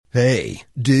Hey,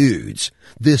 dudes,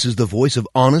 this is the voice of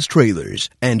Honest Trailers,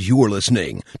 and you're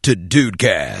listening to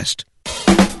Dudecast.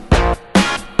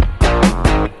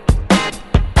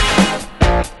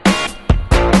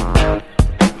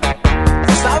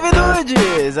 Salve,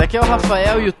 dudes! Aqui é o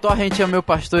Rafael e o Torrent é o meu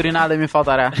pastor e nada me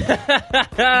faltará.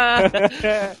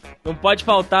 Não pode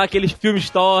faltar aqueles filmes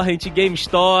torrent, games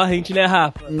torrent, né,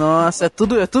 Rafa? Nossa, é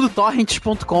tudo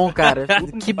torrents.com, cara.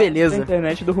 Que beleza. A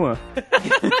internet do Juan.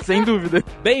 Sem dúvida.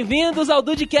 Bem-vindos ao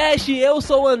Dudecast, eu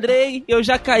sou o Andrei, eu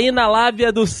já caí na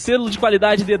lábia do selo de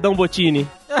qualidade Dedão Bottini.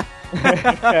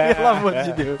 Pelo amor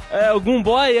de Deus. O Game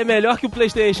Boy é melhor que o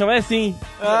PlayStation, é sim.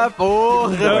 Ah,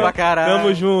 porra, pra caralho.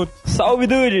 Tamo junto. Salve,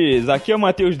 dudes! Aqui é o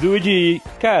Matheus Dude e,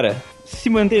 cara, se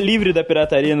manter livre da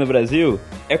pirataria no Brasil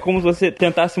é como se você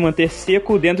tentar se manter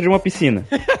seco dentro de uma piscina.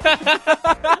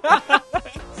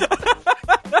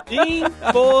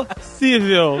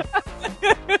 Impossível.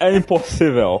 É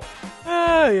impossível.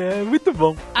 É muito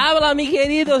bom. Habla, mis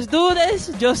queridos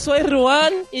dudes, yo soy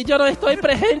Juan y yo no estoy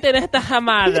presente en esta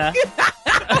jamada.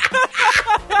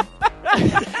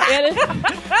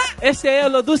 Esse é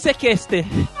o Dudecast.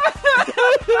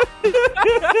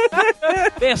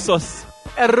 Besos.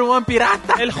 É Juan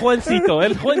Pirata. El Juancito,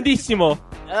 el Juandíssimo.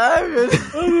 Ai, meu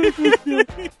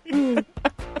Deus.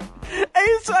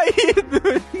 É isso aí,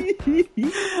 dude.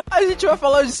 A gente vai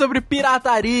falar hoje sobre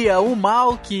pirataria, o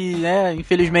mal que, né,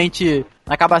 infelizmente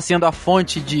acaba sendo a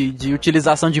fonte de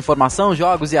utilização de informação,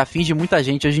 jogos e afins de muita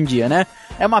gente hoje em dia, né?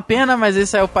 É uma pena, mas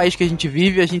esse é o país que a gente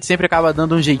vive e a gente sempre acaba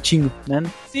dando um jeitinho, né?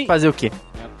 Sim. Fazer o quê?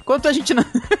 Enquanto a gente não...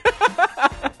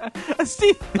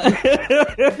 Sim.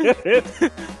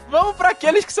 Vamos para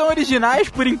aqueles que são originais,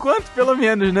 por enquanto, pelo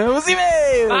menos, né? Os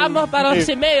e-mails! Vamos para os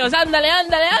e-mails! Ándale,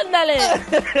 ándale, ándale!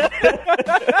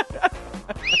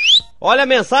 Olha a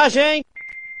mensagem!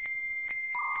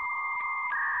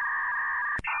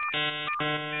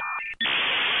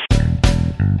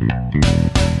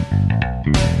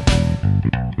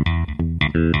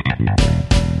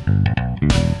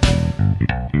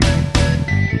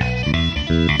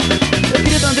 Meu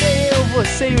querido Andrei,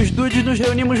 você e os dudes nos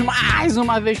reunimos mais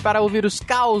uma vez para ouvir os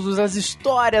causos, as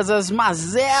histórias, as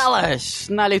mazelas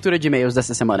na leitura de e-mails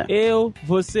dessa semana. Eu,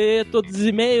 você, todos os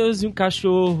e-mails e um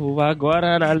cachorro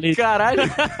agora na leitura. Caralho!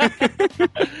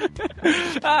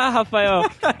 Ah, Rafael,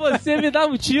 você me dá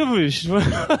motivos.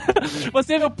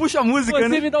 Você me puxa a música, Você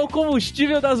né? me dá o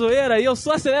combustível da zoeira e eu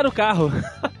só acelero o carro.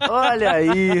 Olha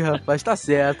aí, rapaz, tá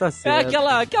certo, tá É certo.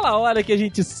 aquela hora que a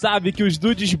gente sabe que os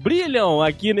dudes brilham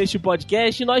aqui neste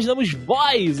podcast e nós damos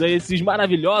voz a esses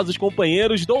maravilhosos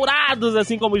companheiros dourados,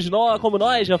 assim como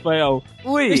nós, Rafael.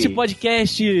 Ui! Este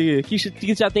podcast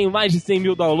que já tem mais de 100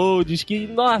 mil downloads, que,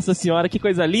 nossa senhora, que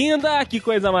coisa linda, que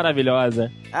coisa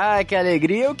maravilhosa. Ai, que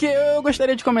alegria. Eu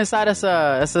gostaria de começar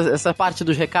essa parte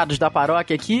dos recados da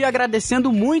paróquia aqui,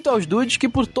 agradecendo muito aos dudes que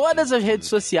por todas as redes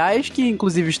sociais, que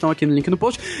inclusive estão aqui no link no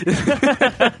post,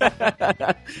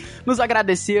 nos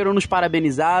agradeceram, nos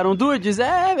parabenizaram. Dudes,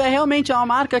 é realmente uma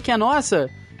marca que é nossa,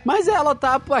 mas ela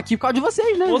tá aqui por causa de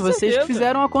vocês, né? Com Vocês certeza. que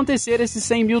fizeram acontecer esses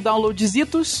 100 mil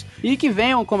downloadzitos e que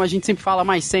venham, como a gente sempre fala,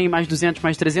 mais 100, mais 200,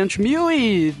 mais 300 mil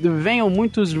e venham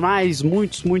muitos mais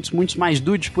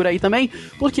dudes por aí também,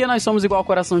 porque nós somos igual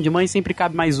coração de mãe, sempre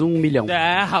cabe mais 1 milhão.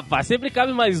 É, rapaz, sempre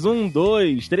cabe mais 1,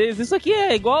 2, 3. Isso aqui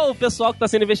é igual o pessoal que tá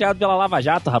sendo investigado pela Lava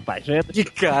Jato, rapaz. Que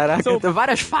caraca, São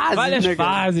várias fases, né,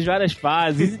 cara? Várias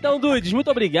fases. Então, dudes, muito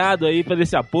obrigado aí por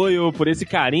esse apoio, por esse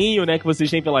carinho, né, que vocês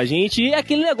têm pela gente. E é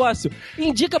aquele negócio,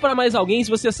 indica pra mais alguém, se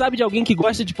você sabe de alguém que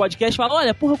gosta de podcast, fala,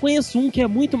 olha, porra, eu conheço um que é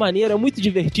muito maneiro, é muito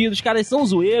divertido, os caras são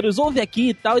zoeiros, ouve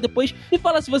aqui e tal, e depois me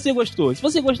fala se você gostou. Se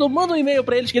você gostou, manda um e-mail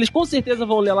pra eles, que eles com certeza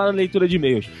vão ler lá na leitura de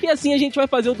e-mails. E assim a gente vai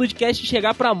fazer o Dudecast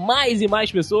chegar pra mais e mais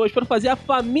pessoas, pra fazer a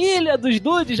família dos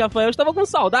dudes, Rafael. Eu estava com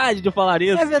saudade de falar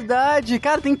isso. É verdade,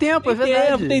 cara, tem tempo, é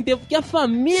verdade. Tem tempo, que a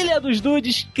família dos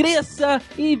dudes cresça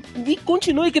e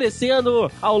continue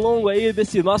crescendo ao longo aí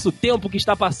desse nosso tempo que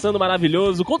está passando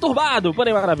maravilhoso, conturbado,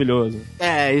 porém maravilhoso.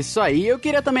 É, isso aí. Eu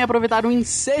queria também aproveitar o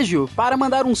ensejo para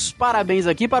mandar uns parabéns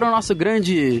aqui para o nosso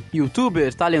grande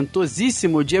youtuber,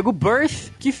 talentosíssimo Diego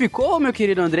Birth, que ficou, meu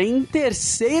querido André, em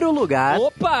 3º lugar.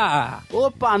 Opa!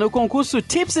 No concurso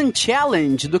Tips and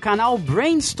Challenge do canal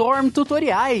Brainstorm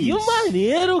Tutoriais. Que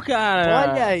maneiro,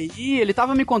 cara! Olha aí, ele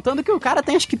tava me contando que o cara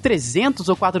tem acho que 300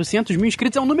 ou 400 mil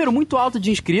inscritos, é um número muito alto de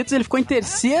inscritos, ele ficou em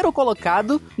 3º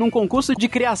colocado num concurso de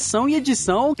criação e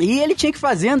edição, e ele tinha que fazer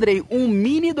fazer, Andrei, um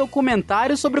mini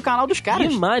documentário sobre o canal dos caras.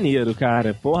 Que maneiro,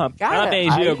 cara. Porra, Cara,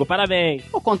 parabéns, aí- Diego, parabéns.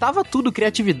 Pô, contava tudo,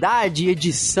 criatividade,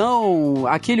 edição,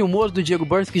 aquele humor do Diego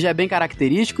Burst que já é bem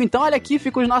característico. Então, olha aqui,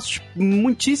 ficam os nossos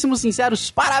muitíssimos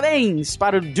sinceros parabéns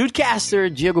para o Dudecaster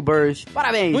Diego Burst.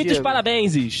 Parabéns, Muitos Diego.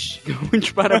 parabéns.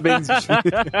 Muitos parabéns.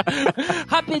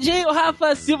 Rapidinho,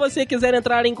 Rafa, se você quiser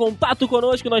entrar em contato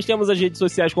conosco, nós temos as redes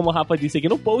sociais, como o Rafa disse aqui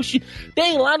no post.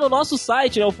 Tem lá no nosso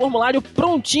site, né, o formulário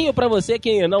prontinho pra você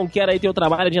que não quer aí ter o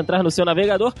trabalho de entrar no seu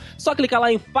navegador. Só clicar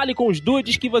lá em Fale com os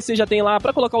Dudes, que você já tem lá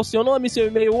pra colocar o seu nome, seu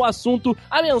e-mail, o assunto,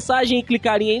 a mensagem e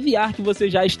clicar em enviar, que você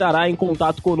já estará em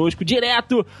contato conosco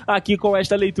direto aqui com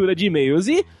esta leitura de e-mails.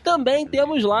 E também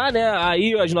temos lá, né,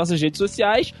 aí as nossas redes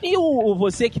sociais. E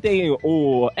você que tem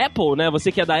o Apple, né,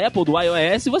 você que é da Apple, do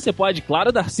iOS, você pode,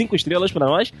 claro, dar 5 estrelas pra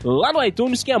nós lá no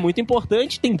iTunes, que é muito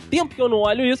importante. Tem tempo que eu não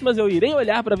olho isso, mas eu irei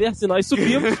olhar pra ver se nós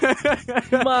subimos.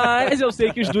 Mas eu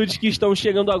sei que os dudes que estão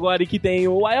chegando agora e que tem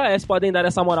o iOS podem dar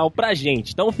essa moral pra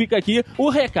gente. Então fica aqui o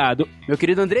recado. Meu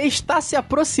querido André, está se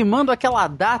aproximando aquela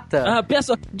data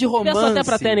Peço de romance. Peço até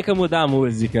pra técnica mudar a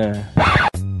música.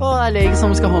 Olha aí, essa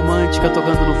música romântica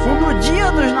tocando no fundo. O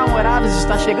Dia dos Namorados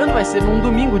está chegando, vai ser num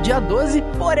domingo, dia 12.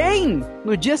 Porém,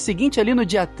 no dia seguinte, ali no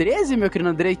dia 13, meu querido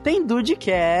Andrei, tem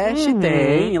Dudecast,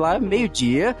 tem lá,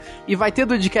 meio-dia. E vai ter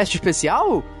Dudecast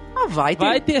especial? Ah, vai ter.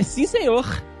 Vai ter sim,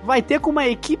 senhor. Vai ter com uma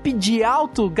equipe de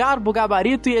alto garbo,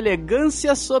 gabarito e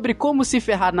elegância sobre como se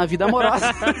ferrar na vida amorosa.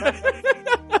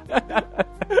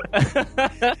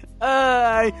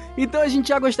 Ai, então a gente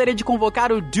já gostaria de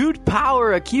convocar o Dude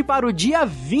Power aqui para o dia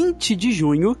 20 de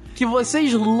junho, que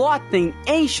vocês lotem,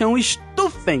 encham,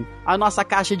 estufem a nossa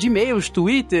caixa de e-mails,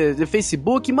 Twitter,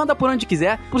 Facebook, manda por onde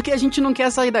quiser, porque a gente não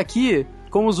quer sair daqui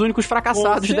como os únicos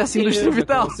fracassados dessa indústria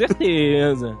vital. Com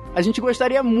certeza. A gente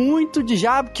gostaria muito de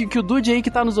já que o Dude aí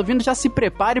que tá nos ouvindo já se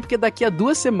prepare, porque daqui a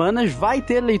 2 semanas vai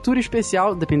ter leitura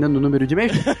especial, dependendo do número de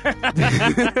e-mails.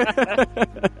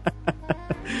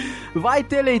 Vai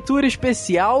ter leitura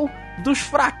especial dos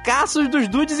fracassos dos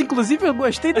Dudes, inclusive eu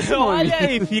gostei desse nome. Olha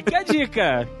aí, fica a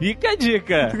dica. Fica a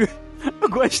dica. Eu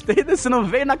gostei desse, não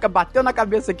veio, bateu na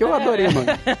cabeça aqui, eu adorei, mano.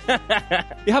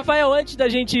 E Rafael, antes da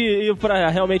gente ir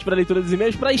realmente pra leitura dos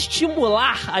e-mails, pra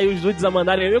estimular aí os Dudes a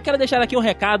mandarem, eu quero deixar aqui um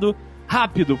recado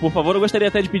rápido, por favor. Eu gostaria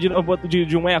até de pedir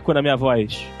de um eco na minha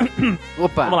voz.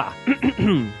 Opa. Vamos lá.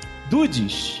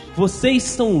 Dudes, vocês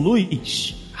são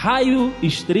luz, raio,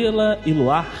 estrela e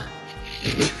luar.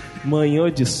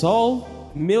 Manhã de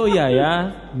sol, meu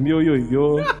iaiá, meu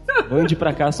ioiô. Mande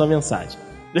pra cá a sua mensagem.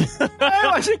 Eu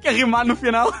achei que ia rimar no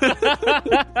final.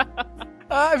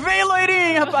 Vem,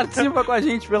 loirinha, participa com a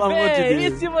gente, pelo amor de Deus.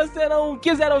 E se você não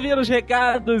quiser ouvir os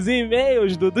recados e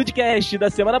e-mails do Dudecast da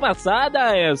semana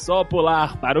passada, é só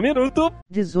pular para o minuto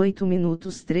 18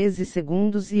 minutos 13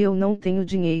 segundos e eu não tenho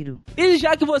dinheiro. E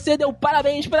já que você deu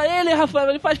parabéns pra ele, Rafael,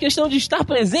 ele faz questão de estar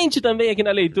presente também aqui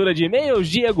na leitura de e-mails.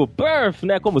 Diego Perf,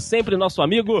 né, como sempre, nosso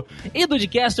amigo e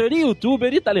Dudecaster, e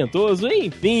youtuber, e talentoso,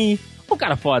 enfim, um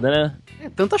cara foda, né?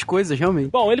 Tantas coisas,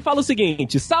 realmente. Bom, ele fala o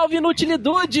seguinte: salve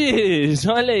Inutilitudes!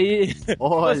 Olha aí.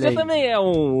 Olha Você aí. também é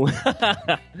um.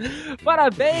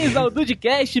 Parabéns ao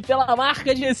Dudecast pela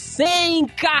marca de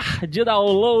 100k de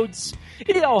downloads.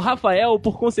 E ao Rafael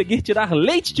por conseguir tirar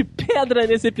leite de pedra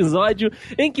nesse episódio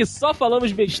em que só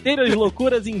falamos besteiras,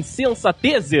 loucuras e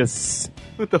insensatezes.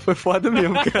 Puta, foi foda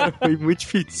mesmo, cara. Foi muito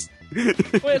difícil.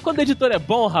 Quando o editor é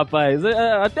bom, rapaz,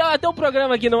 até o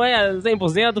programa que não é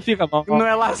 100% fica bom. Não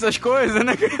é lá essas coisas,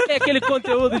 né? É aquele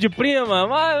conteúdo de prima,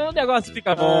 mas o negócio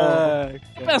fica bom.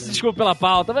 Eu peço desculpa pela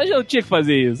pauta, mas eu tinha que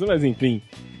fazer isso, mas enfim.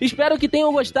 Espero que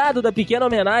tenham gostado da pequena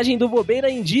homenagem do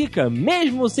Bobeira Indica,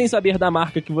 mesmo sem saber da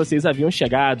marca que vocês haviam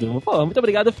chegado. Pô, muito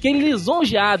obrigado, eu fiquei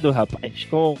lisonjeado, rapaz,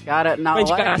 com Cara, na uma hora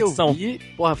que eu indicação. vi,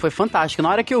 porra, foi fantástico. Na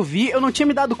hora que eu vi, eu não tinha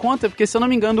me dado conta, porque se eu não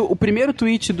me engano, o primeiro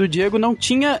tweet do Diego não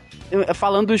tinha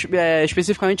falando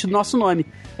especificamente do nosso nome.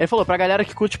 Ele falou pra galera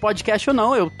que curte podcast ou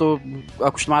não, eu tô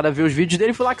acostumado a ver os vídeos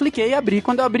dele, fui lá, cliquei e abri.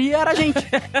 Quando eu abri, era a gente.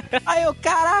 Aí eu,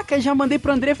 caraca, já mandei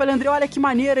pro André, falei, André, olha que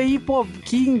maneiro aí, pô,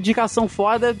 que indicação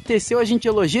foda, teceu, a gente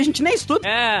elogia, a gente nem estuda.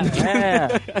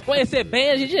 Conhecer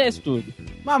bem, a gente é isso tudo.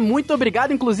 Mas muito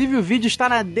obrigado, inclusive o vídeo está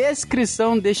na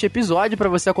descrição deste episódio pra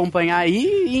você acompanhar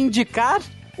aí e indicar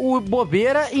o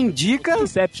Bobeira Indica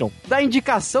Inception. da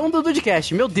indicação do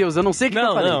Dudecast. Meu Deus, eu não sei o que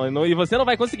eu falei. Não, e você não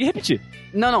vai conseguir repetir.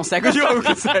 Não, segue o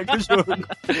jogo, segue o jogo.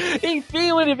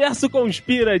 Enfim, o universo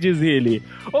conspira, diz ele.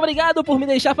 Obrigado por me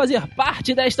deixar fazer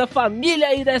parte desta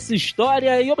família e dessa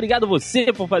história. E obrigado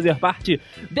você por fazer parte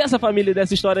dessa família e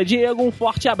dessa história, Diego. Um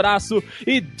forte abraço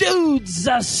e Dudes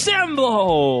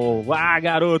Assemble! Ah,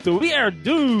 garoto, we are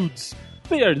dudes!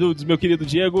 We are dudes, meu querido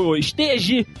Diego.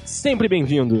 Esteja sempre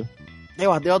bem-vindo.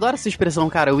 Eu adoro essa expressão,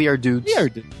 cara, we are dudes.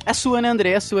 Weird. É sua, né,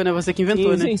 André? É sua, né? Você que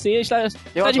inventou, né? Sim, está de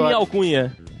adoro. minha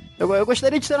alcunha. Eu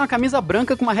gostaria de ter uma camisa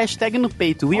branca com uma hashtag no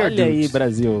peito, we are Olha dudes. aí,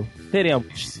 Brasil.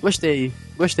 Teremos. Gostei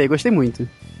muito.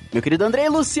 Meu querido André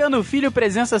Luciano Filho,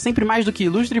 presença sempre mais do que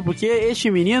ilustre, porque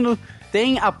este menino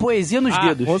tem a poesia nos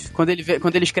dedos quando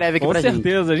ele escreve aqui pra gente. Com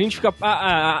certeza, a gente fica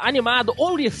animado,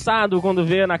 ouriçado quando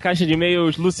vê na caixa de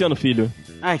e-mails Luciano Filho.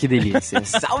 Ai, que delícia.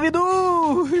 Salve,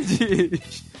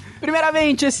 dudes!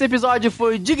 Primeiramente, esse episódio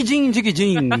foi Digidin.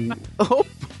 Ou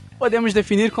podemos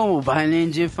definir como baile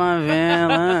de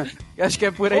favela. Acho que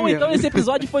é por aí. Ou então mesmo. esse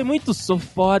episódio foi muito sou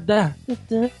foda.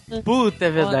 Puta,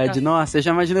 é verdade. Nossa, eu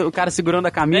já imagino o cara segurando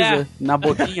a camisa na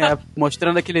boquinha,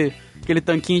 mostrando aquele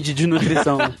tanquinho de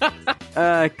desnutrição.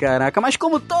 Ai, caraca. Mas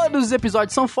como todos os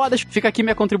episódios são fodas, fica aqui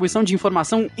minha contribuição de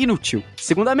informação inútil.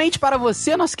 Segundamente, para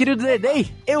você, nosso querido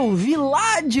Dedei, eu vi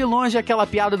lá de longe aquela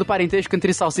piada do parentesco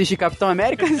entre Salsicha e Capitão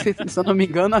América. Se eu não me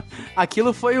engano,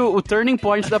 aquilo foi o turning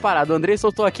point da parada. O Andrei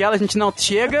soltou aquela, a gente não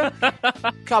chega,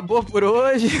 acabou por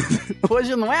hoje.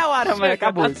 Hoje não é a hora, mas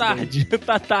acabou.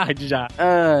 Tá tarde já.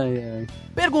 Ai.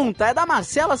 Pergunta, é da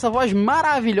Marcela essa voz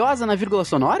maravilhosa na vírgula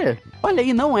sonora? Olha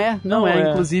aí, não é.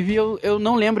 Inclusive, eu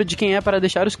não lembro de quem é para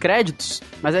deixar os créditos,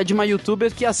 mas é de uma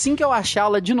youtuber que assim que eu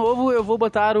achá-la de novo, eu vou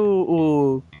botar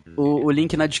o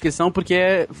link na descrição,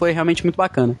 porque foi realmente muito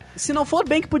bacana. Se não for,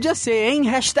 bem que podia ser, hein?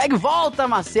 Hashtag volta,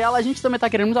 Marcela. A gente também tá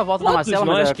querendo muito a volta da Marcela,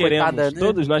 mas é coitada, né?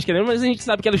 Todos nós queremos, mas a gente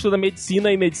sabe que ela estuda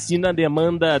medicina e medicina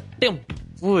demanda tempo.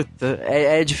 Puta,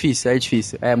 é difícil.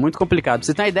 É muito complicado. Pra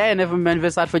você ter uma ideia, né? Meu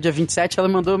aniversário foi dia 27, ela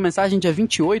mandou mensagem dia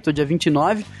 28 ou dia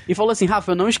 29 e falou assim,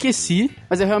 Rafa, eu não esqueci,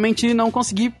 mas eu realmente não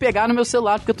consegui pegar no meu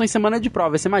celular porque eu tô em semana de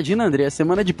prova. Você imagina, André, a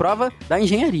semana de prova da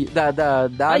engenharia,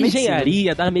 da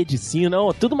engenharia, da medicina,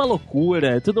 tudo uma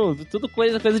loucura, tudo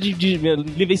coisa de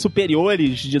níveis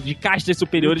superiores, de castas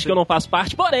superiores que eu não faço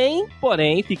parte.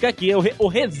 Porém, fica aqui o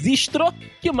registro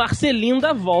que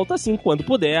Marcelinda volta assim quando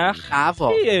puder.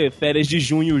 Volta. E férias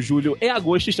de junho, julho e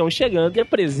agosto estão chegando e a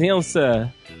presença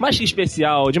mais que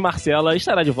especial de Marcela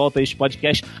estará de volta a este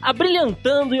podcast,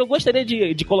 abrilhantando, e eu gostaria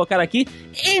de colocar aqui,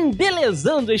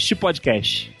 embelezando este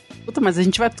podcast. Puta, mas a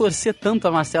gente vai torcer tanto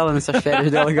a Marcela nessas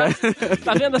férias dela, cara.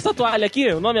 Tá vendo essa toalha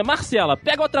aqui? O nome é Marcela.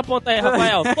 Pega outra ponta aí,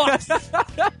 Rafael. Torce.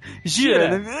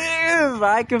 Gira.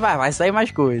 Vai que vai sair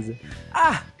mais coisa.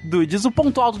 Dudes, o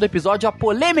ponto alto do episódio é a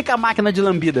polêmica máquina de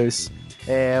lambidas.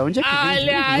 Onde é que vende?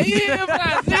 Olha aí,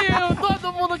 Brasil!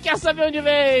 Todo mundo quer saber onde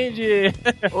vende!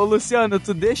 Ô, Luciano,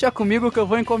 tu deixa comigo que eu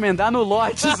vou encomendar no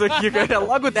lote isso aqui, cara.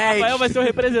 Logo 10. Rafael vai ser o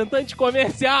representante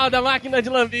comercial da máquina de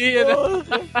lambida.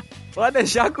 Pode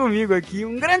deixar comigo aqui.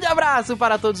 Um grande abraço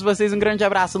para todos vocês. Um grande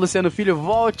abraço, Luciano Filho.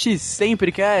 Volte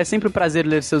sempre, que é sempre um prazer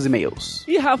ler seus e-mails.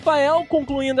 E Rafael,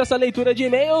 concluindo essa leitura de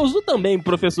e-mails, o também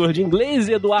professor de inglês,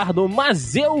 Eduardo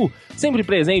Mazeu, sempre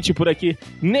presente por aqui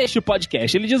neste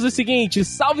podcast. Ele diz o seguinte: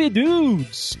 salve,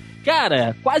 dudes!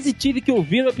 Cara, quase tive que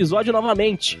ouvir o episódio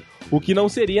novamente, o que não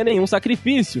seria nenhum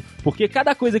sacrifício, porque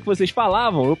cada coisa que vocês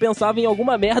falavam, eu pensava em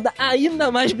alguma merda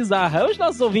ainda mais bizarra. Os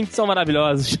nossos ouvintes são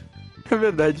maravilhosos. É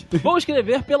verdade. Vou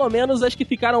escrever pelo menos as que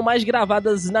ficaram mais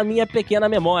gravadas na minha pequena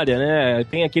memória, né?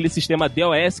 Tem aquele sistema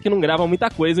DOS que não grava muita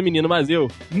coisa, menino Mazeu.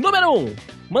 Número 1.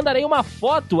 Mandarei uma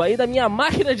foto aí da minha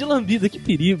máquina de lambida. Que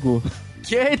perigo.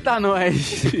 Que eita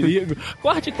nós. Que perigo.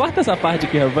 Corta essa parte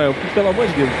aqui, Rafael, pelo amor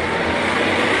de Deus.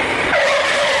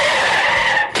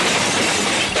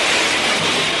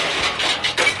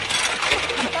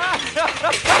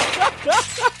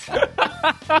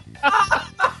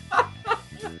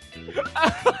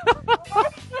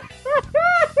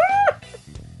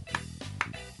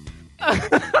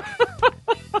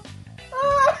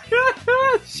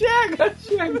 Chega.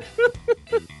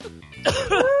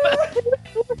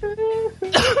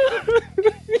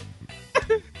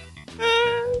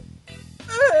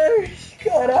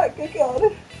 Caraca,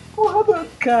 cara. Porra,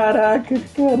 caraca,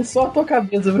 cara. Só a tua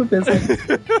cabeça pra pensar.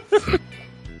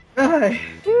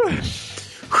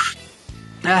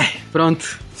 Ai,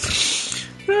 pronto.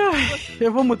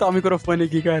 Eu vou mutar o microfone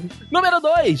aqui, cara. Número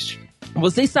 2.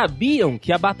 Vocês sabiam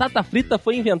que a batata frita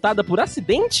foi inventada por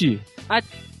acidente?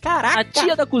 Caraca! A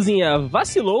tia da cozinha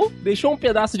vacilou, deixou um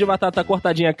pedaço de batata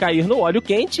cortadinha cair no óleo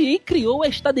quente e criou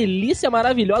esta delícia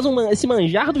maravilhosa, esse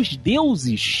manjar dos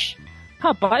deuses.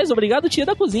 Rapaz, obrigado, tia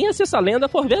da cozinha, se essa lenda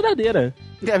for verdadeira.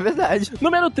 É verdade.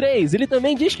 Número 3, ele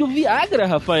também diz que o Viagra,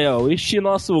 Rafael, este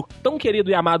nosso tão querido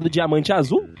e amado diamante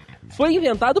azul, foi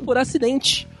inventado por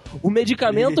acidente. O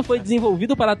medicamento foi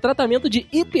desenvolvido para tratamento de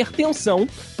hipertensão,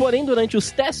 porém durante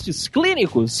os testes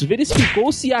clínicos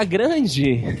verificou-se a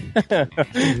grande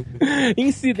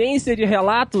incidência de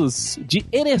relatos de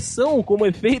ereção como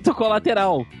efeito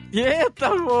colateral. Eita,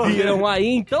 porra! Viram aí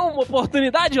então uma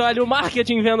oportunidade, olha o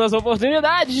marketing vendo as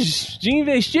oportunidades de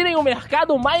investir em um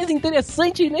mercado mais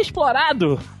interessante e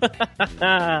inexplorado.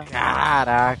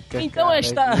 Caraca, Então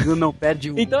cara, não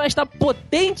perde um. Então esta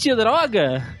potente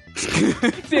droga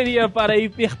que seria para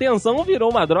hipertensão virou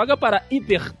uma droga para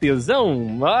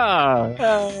hipertesão.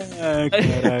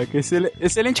 Caraca,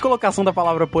 excelente colocação da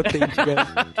palavra potente, cara.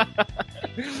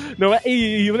 Não é?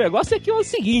 E o negócio é que é o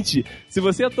seguinte, se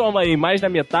você toma aí mais da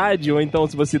metade, ou então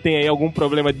se você tem aí algum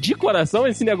problema de coração,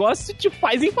 esse negócio te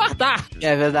faz infartar.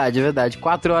 É verdade.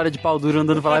 4 horas de pau duro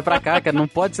andando pra lá e pra cá, cara, não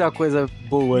pode ser uma coisa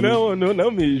boa, né?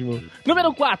 Não mesmo.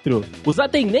 Número 4. Os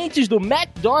atendentes do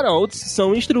McDonald's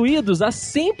são instruídos a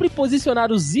sempre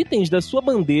posicionar os itens da sua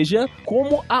bandeja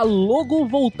como a logo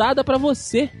voltada pra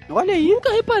você. Olha aí.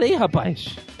 Nunca reparei,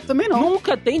 rapaz. Também não.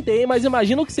 Nunca tentei, mas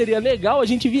imagino que seria legal a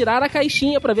gente virar a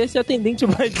caixinha pra ver se a atendente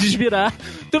vai desvirar,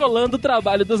 trolando o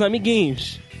trabalho dos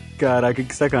amiguinhos. Caraca,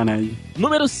 que sacanagem.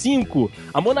 Número 5.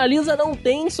 A Mona Lisa não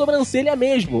tem sobrancelha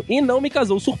mesmo, e não me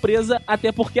causou surpresa,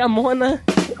 até porque a Mona...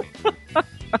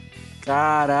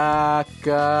 Caraca!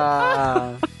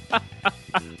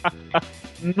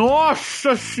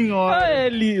 Nossa senhora! Ah,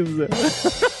 Elisa!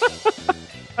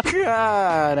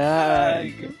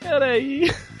 Caraca!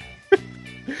 Peraí...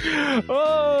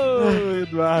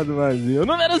 Eduardo Mazil.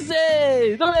 Número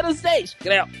 6.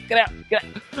 Creu.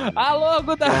 A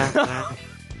logo da...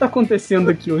 tá acontecendo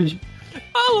aqui hoje?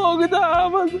 A logo da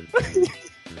Amazon.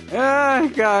 Ai,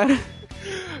 cara.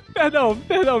 Perdão,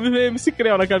 me veio MC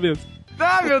Creu na cabeça.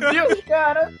 Ah, meu Deus,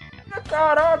 cara.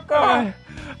 Caraca.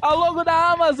 A logo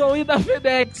da Amazon e da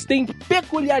FedEx tem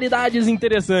peculiaridades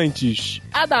interessantes.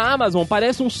 A da Amazon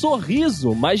parece um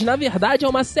sorriso, mas na verdade é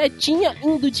uma setinha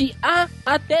indo de A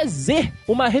até Z.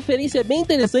 Uma referência bem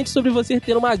interessante sobre você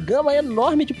ter uma gama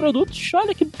enorme de produtos.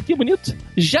 Olha que bonito.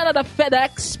 Já na da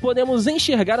FedEx, podemos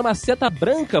enxergar uma seta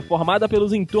branca formada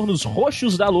pelos entornos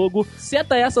roxos da logo.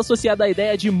 Seta essa associada à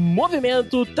ideia de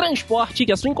movimento, transporte,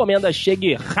 que a sua encomenda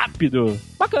chegue rápido.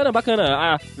 Bacana.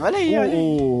 Olha aí,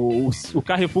 o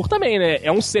Carrefour também, né?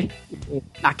 É um C.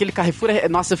 Aquele Carrefour,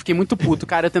 nossa, eu fiquei muito puto,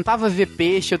 cara. Eu tentava ver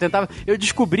peixe, eu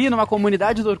descobri numa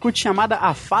comunidade do Orkut chamada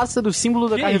A Face do Símbolo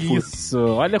do Carrefour. Isso,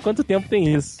 olha quanto tempo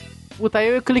tem isso. Puta, aí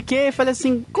eu cliquei e falei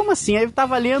assim, como assim? Aí eu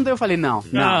tava lendo e eu falei, não.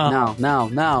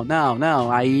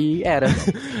 Aí era.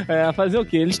 Fazer o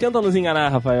quê? Eles tentam nos enganar,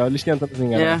 Rafael,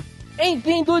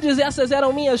 Enfim, dudes, essas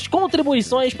eram minhas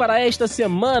contribuições para esta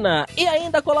semana. E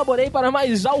ainda colaborei para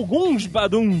mais alguns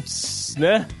baduns,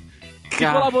 né? Que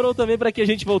colaborou também para que a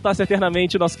gente voltasse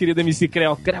eternamente o nosso querido MC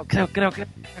Creu.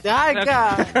 Ai,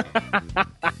 cara!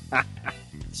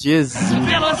 Jesus!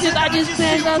 Velocidade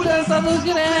 6 da dança do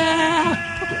Creu!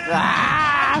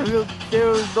 Meu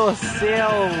Deus do céu,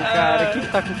 cara, o que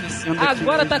tá acontecendo aqui?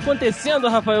 Agora tá acontecendo,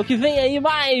 Rafael, que vem aí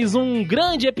mais um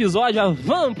grande episódio. A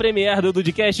Van Premiere do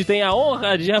Dudecast tem a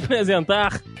honra de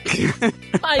apresentar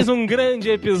mais um grande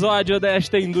episódio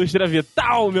desta indústria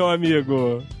vital, meu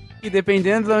amigo. E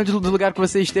dependendo do lugar que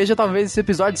você esteja, talvez esse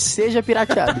episódio seja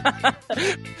pirateado.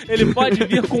 Ele pode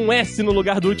vir com um S no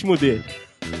lugar do último D.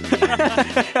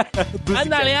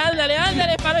 Andale,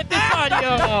 para o episódio!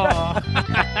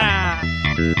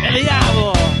 Ele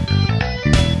diabo!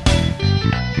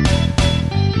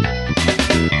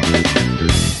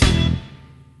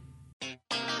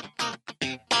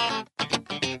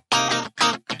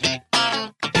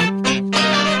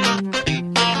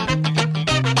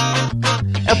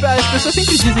 As pessoas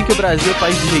sempre dizem que o Brasil é o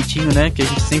país do jeitinho, né? Que a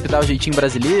gente sempre dá o jeitinho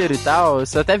brasileiro e tal.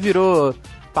 Isso até virou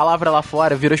palavra lá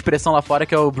fora, virou expressão lá fora,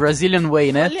 que é o Brazilian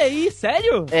Way, né? Olha aí,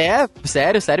 sério? É,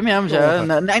 sério mesmo.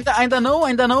 Ainda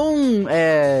não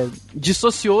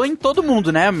dissociou em todo mundo,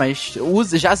 né? Mas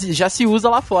já se usa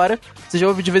lá fora. Você já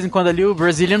ouve de vez em quando ali o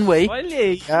Brazilian Way. Olha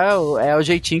aí. É o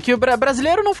jeitinho que o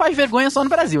brasileiro não faz vergonha só no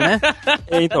Brasil, né?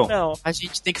 Então, não. A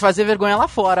gente tem que fazer vergonha lá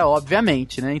fora,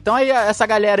 obviamente, né? Então aí essa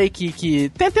galera aí que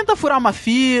tenta furar uma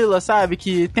fila, sabe?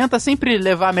 Que tenta sempre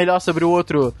levar melhor sobre o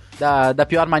outro da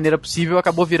pior maneira possível,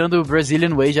 acabou virando o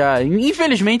Brazilian Way já.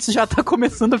 Infelizmente isso já tá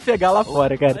começando a pegar lá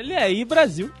fora, cara. Olha aí,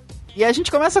 Brasil. E a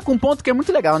gente começa com um ponto que é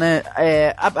muito legal, né?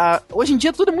 Hoje em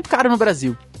dia tudo é muito caro no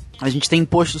Brasil. A gente tem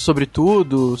imposto sobre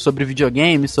tudo, sobre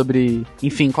videogame, sobre,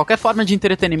 enfim, qualquer forma de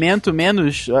entretenimento,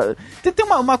 menos... Tem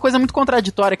uma coisa muito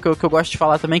contraditória que eu gosto de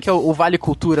falar também, que é o Vale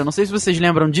Cultura. Não sei se vocês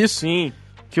lembram disso. Sim.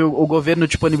 Que o governo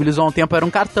disponibilizou há um tempo, era um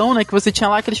cartão, né, que você tinha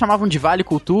lá que eles chamavam de Vale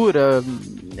Cultura,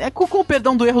 com o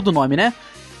perdão do erro do nome, né?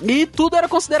 E tudo era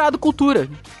considerado cultura.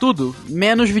 Tudo.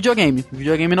 Menos videogame.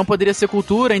 Videogame não poderia ser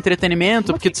cultura,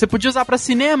 entretenimento, porque você podia usar pra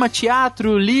cinema,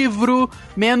 teatro, livro,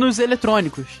 menos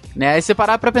eletrônicos, né? Aí você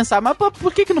parar pra pensar, mas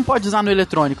por que não pode usar no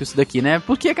eletrônico isso daqui, né?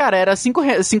 Porque, cara, era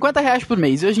R$50 por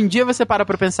mês. E hoje em dia você para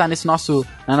pra pensar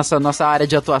na nossa área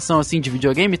de atuação, assim, de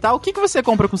videogame e tal, o que você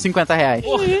compra com R$50?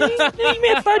 Nem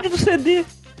metade do CD.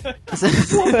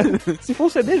 Se for um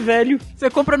CD velho.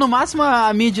 Você compra no máximo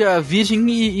a mídia virgem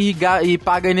e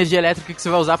paga a energia elétrica que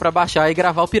você vai usar pra baixar e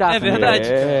gravar o pirata. É verdade.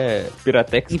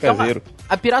 Piratex então, caseiro.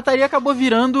 A pirataria acabou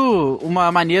virando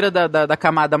uma maneira da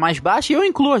camada mais baixa, e eu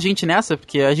incluo a gente nessa,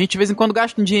 porque a gente de vez em quando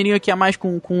gasta um dinheirinho aqui a mais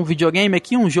com um videogame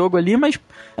aqui, um jogo ali, mas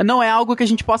não é algo que a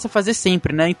gente possa fazer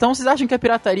sempre, né? Então vocês acham que a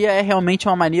pirataria é realmente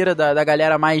uma maneira da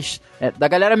galera mais... da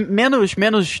galera menos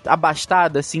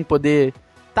abastada, assim, poder...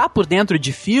 tá por dentro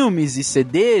de filmes e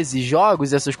CDs e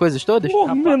jogos e essas coisas todas?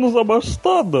 Por menos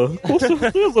abastada? Com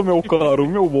certeza, meu caro,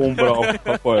 meu bom bravo,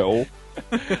 Rafael.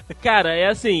 Cara, é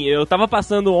assim, eu tava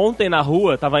passando ontem na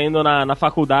rua, tava indo na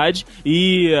faculdade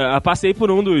e passei por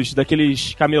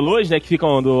daqueles camelôs, né, que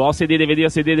ficam do ao CD, DVD,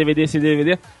 CD, DVD, CD,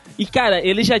 DVD. E, cara,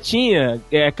 ele já tinha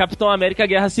Capitão América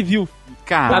Guerra Civil.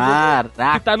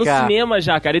 Caraca! Que tá no cinema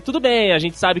já, cara. E tudo bem, a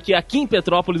gente sabe que aqui em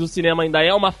Petrópolis o cinema ainda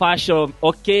é uma faixa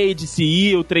ok de se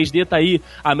ir, o 3D tá aí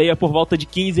a meia por volta de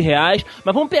R$15,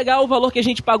 mas vamos pegar o valor que a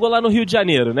gente pagou lá no Rio de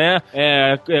Janeiro, né?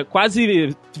 Quase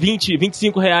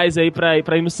R$25 aí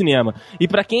pra ir no cinema. E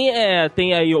pra quem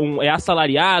tem aí é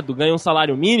assalariado, ganha um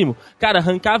salário mínimo, cara,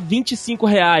 arrancar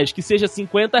R$25, que seja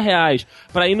R$50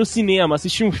 pra ir no cinema,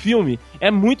 assistir um filme,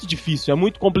 é muito difícil, é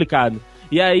muito complicado.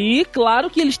 E aí, claro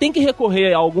que eles têm que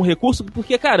recorrer a algum recurso,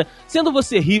 porque, cara, sendo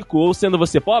você rico ou sendo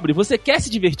você pobre, você quer se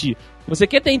divertir, você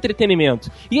quer ter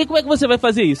entretenimento. E aí, como é que você vai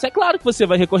fazer isso? É claro que você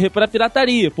vai recorrer para a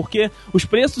pirataria, porque os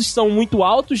preços são muito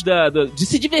altos, de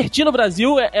se divertir no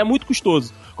Brasil é muito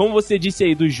custoso. Como você disse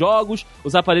aí, dos jogos,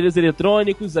 os aparelhos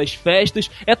eletrônicos, as festas,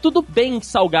 é tudo bem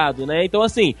salgado, né? Então,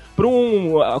 assim,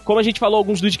 como a gente falou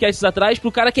alguns Dudecasts atrás,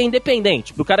 pro cara que é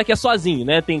independente, pro cara que é sozinho,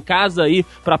 né? Tem casa aí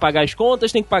pra pagar as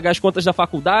contas, tem que pagar as contas da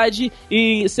faculdade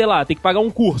e, sei lá, tem que pagar um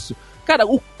curso. Cara,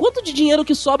 o quanto de dinheiro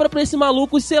que sobra pra esse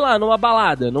maluco, sei lá, numa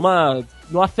balada,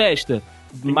 numa festa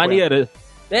maneira...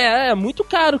 É muito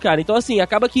caro, cara. Então, assim,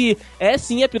 acaba que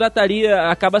sim, a pirataria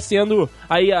acaba sendo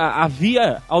aí a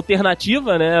via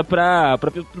alternativa, né,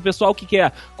 pro pessoal que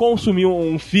quer consumir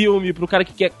um filme, pro cara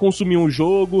que quer consumir um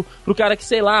jogo, pro cara que,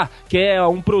 sei lá, quer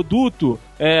um produto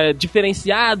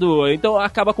diferenciado, então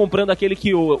acaba comprando aquele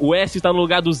que o S tá no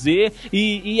lugar do Z,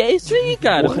 e é isso aí,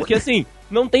 cara. Porque, assim...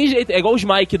 Não tem jeito, é igual os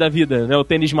Mike da vida, né? O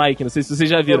tênis Mike, não sei se vocês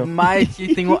já viram. O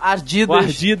Mike, tem o Adidas. O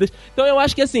Adidas. Então eu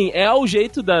acho que assim, é o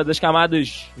jeito das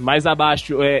camadas mais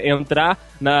abaixo entrar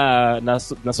na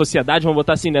sociedade, vamos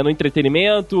botar assim, né? No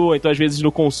entretenimento, ou então às vezes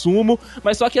no consumo.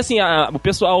 Mas só que assim, o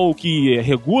pessoal que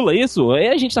regula isso,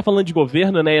 a gente tá falando de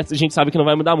governo, né? A gente sabe que não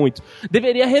vai mudar muito.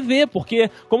 Deveria rever,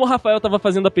 porque como o Rafael tava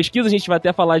fazendo a pesquisa, a gente vai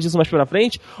até falar disso mais pra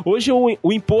frente, hoje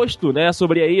o imposto, né,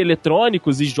 sobre aí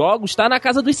eletrônicos e jogos tá na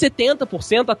casa dos 70%.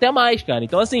 Até mais, cara.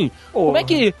 Então, assim, como é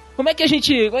que a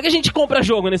gente compra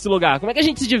jogo nesse lugar? Como é que a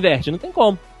gente se diverte? Não tem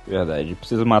como. Verdade,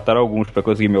 preciso matar alguns pra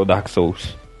conseguir meu Dark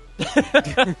Souls.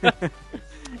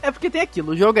 É porque tem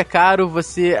aquilo, o jogo é caro,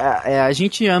 a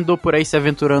gente andou por aí se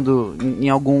aventurando em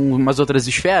algumas outras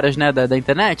esferas, né, da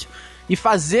internet, e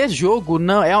fazer jogo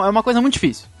não é uma coisa muito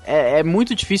difícil. É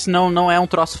muito difícil, não é um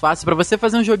troço fácil. Pra você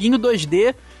fazer um joguinho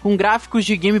 2D com gráficos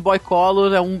de Game Boy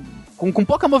Color, com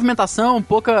pouca movimentação,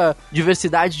 pouca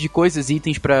diversidade de coisas e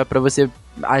itens pra você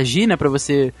agir, né, pra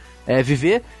você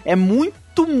viver, é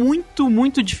muito, muito,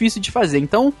 muito difícil de fazer.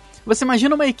 Então, você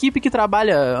imagina uma equipe que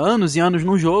trabalha anos e anos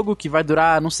num jogo, que vai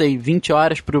durar, não sei, 20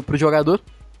 horas pro jogador,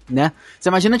 né? Você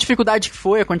imagina a dificuldade que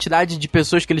foi, a quantidade de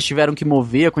pessoas que eles tiveram que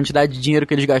mover, a quantidade de dinheiro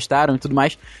que eles gastaram e tudo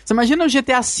mais. Você imagina o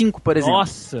GTA V, por exemplo.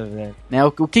 Nossa, velho. Né?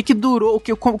 O que durou,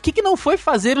 o que não foi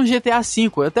fazer um GTA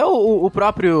V? Até o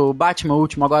próprio Batman, o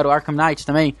último agora, o Arkham Knight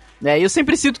também. Eu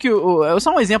sempre cito que,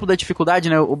 só um exemplo da dificuldade,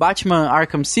 né? O Batman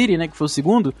Arkham City, né, que foi o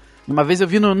segundo, uma vez eu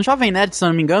vi no Jovem Nerd, se eu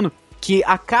não me engano, que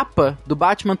a capa do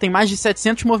Batman tem mais de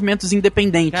 700 movimentos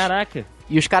independentes. Caraca.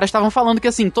 E os caras estavam falando que,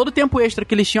 assim, todo o tempo extra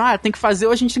que eles tinham, hoje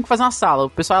a gente tem que fazer uma sala. O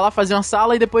pessoal ia lá fazer uma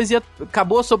sala e depois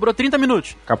acabou, sobrou 30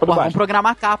 minutos. Capa do vamos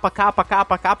programar capa.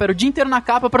 Era o dia inteiro na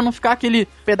capa pra não ficar aquele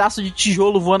pedaço de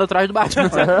tijolo voando atrás do Batman,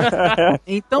 sabe?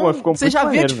 Então, você já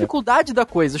vê a dificuldade da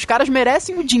coisa. Os caras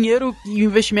merecem o dinheiro e o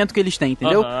investimento que eles têm,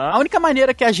 entendeu? A única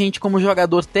maneira que a gente, como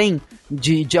jogador, tem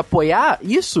de apoiar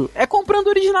isso é comprando o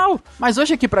original. Mas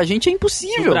hoje aqui pra gente é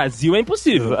impossível. No Brasil é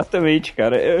impossível. Exatamente,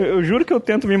 cara. Eu juro que eu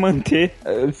tento me manter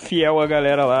fiel à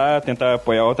galera lá, tentar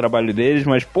apoiar o trabalho deles,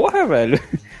 mas porra, velho,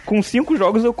 com 5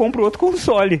 jogos eu compro outro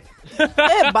console.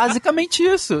 É, basicamente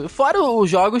isso. Fora os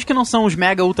jogos que não são os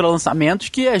mega ultra lançamentos,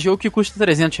 que é jogo que custa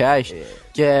R$300.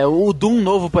 Que é o Doom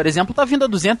novo, por exemplo, tá vindo a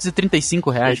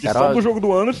R$235, cara. Só do jogo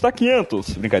do ano está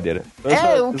 500. Brincadeira.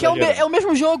 O que é o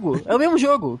mesmo jogo. É o mesmo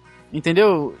jogo.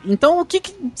 Entendeu? Então o que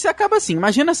você acaba assim?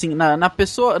 Imagina assim, na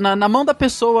pessoa, na mão da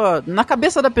pessoa, na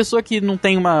cabeça da pessoa que não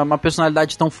tem uma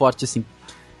personalidade tão forte assim.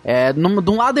 De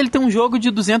um lado ele tem um jogo de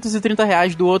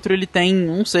R$230, do outro ele tem,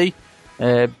 não sei,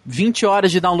 20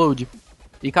 horas de download.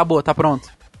 E acabou, tá pronto.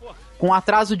 Com um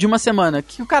atraso de uma semana. O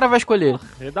que o cara vai escolher?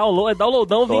 É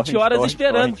downloadão, 20 horas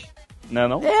esperando.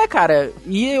 Não? Cara,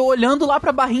 e olhando lá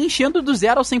pra barrinha, enchendo do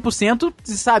 0 ao 100%,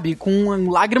 sabe, com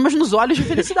lágrimas nos olhos de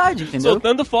felicidade, entendeu?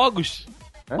 Soltando fogos.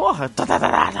 Porra,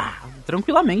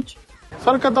 tranquilamente.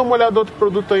 Só não quer dar uma olhada no outro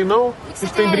produto aí, não? A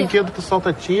gente tem brinquedo que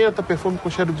solta tinta, perfume com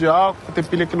cheiro de álcool, tem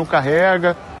pilha que não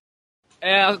carrega.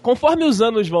 Conforme os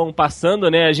anos vão passando,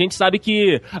 né, a gente sabe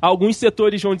que alguns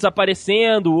setores vão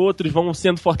desaparecendo, outros vão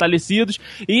sendo fortalecidos.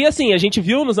 E assim, a gente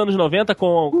viu nos anos 90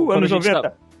 anos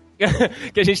 90.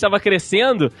 Que a gente tava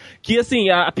crescendo, que assim,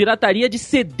 a pirataria de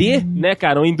CD, né,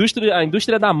 cara, a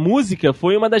indústria da música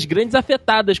foi uma das grandes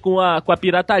afetadas com a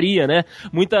pirataria, né,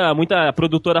 muita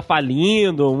produtora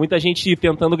falindo, muita gente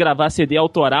tentando gravar CD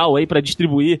autoral aí pra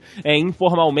distribuir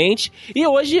informalmente, e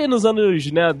hoje, nos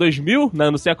anos 2000,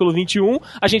 no século 21,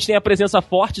 a gente tem a presença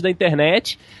forte da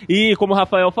internet, e como o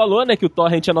Rafael falou, né, que o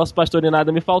torrent é nosso pastor e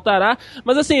nada me faltará,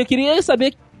 mas assim, eu queria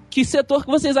saber que setor que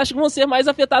vocês acham que vão ser mais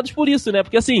afetados por isso, né?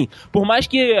 Porque assim, por mais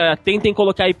que tentem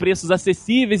colocar aí preços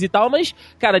acessíveis e tal, mas,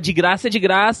 cara, de graça é de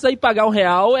graça e pagar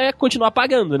R$1 é continuar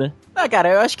pagando, né?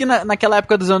 Cara, eu acho que naquela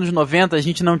época dos anos 90 a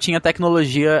gente não tinha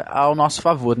tecnologia ao nosso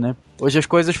favor, né? Hoje as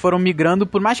coisas foram migrando,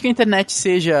 por mais que a internet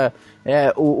seja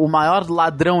o maior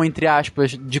ladrão, entre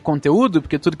aspas, de conteúdo,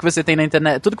 porque tudo que você tem na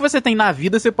internet, tudo que você tem na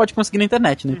vida você pode conseguir na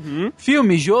internet, né? Uhum.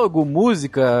 Filme, jogo,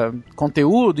 música,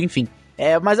 conteúdo, enfim.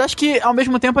 Mas acho que, ao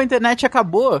mesmo tempo, a internet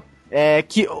acabou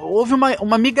que houve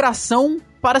uma migração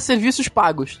para serviços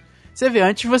pagos. Você vê,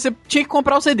 antes você tinha que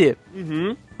comprar o CD.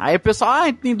 Uhum. Aí o pessoal, a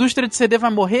indústria de CD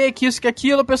vai morrer, que isso, que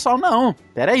aquilo. O pessoal, não,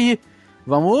 peraí.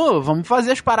 Vamos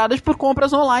fazer as paradas por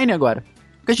compras online agora.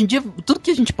 Porque hoje em dia, tudo que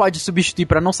a gente pode substituir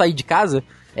para não sair de casa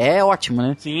é ótimo,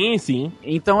 né? Sim, sim.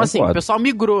 Então, assim, o pessoal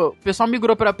migrou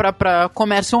pra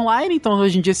comércio online. Então,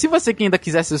 hoje em dia, se você que ainda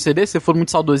quiser seu CD, se for muito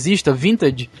saudosista,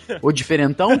 vintage ou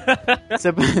diferentão,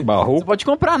 você pode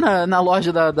comprar na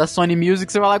loja da Sony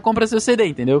Music, você vai lá e compra seu CD,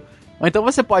 entendeu? Ou então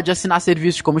você pode assinar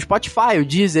serviços como Spotify, o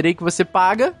Deezer aí, que você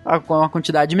paga com uma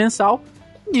quantidade mensal.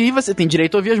 E você tem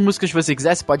direito a ouvir as músicas que você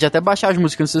quiser. Você pode até baixar as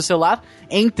músicas no seu celular,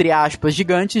 entre aspas,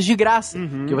 gigantes, de graça.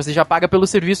 Uhum. Que você já paga pelo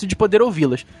serviço de poder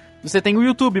ouvi-las. Você tem o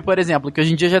YouTube, por exemplo, que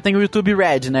hoje em dia já tem o YouTube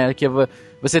Red, né? Que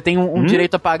você tem um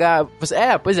direito a pagar...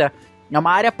 pois é. É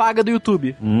uma área paga do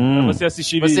YouTube. Pra você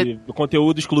assistir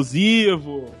conteúdo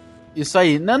exclusivo. Isso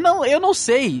aí. Não, eu não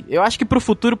sei. Eu acho que pro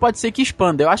futuro pode ser que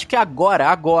expanda. Eu acho que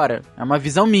agora, é uma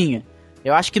visão minha.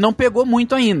 Eu acho que não pegou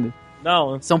muito ainda.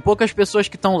 Não. São poucas pessoas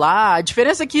que estão lá. A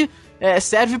diferença é que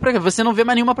serve pra... Você não vê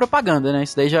mais nenhuma propaganda, né?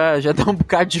 Isso daí já dá um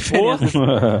bocado de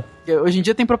diferença. Hoje em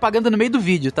dia tem propaganda no meio do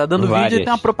vídeo. Tá dando vídeo e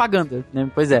tem uma propaganda, né?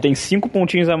 Pois é. Tem 5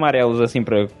 pontinhos amarelos, assim,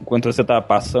 pra enquanto você tá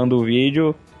passando o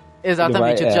vídeo...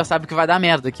 Exatamente, tu já sabe que vai dar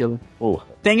merda aquilo. Porra.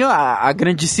 Tem a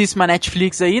grandíssima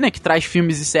Netflix aí, né, que traz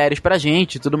filmes e séries pra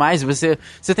gente e tudo mais. Você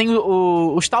tem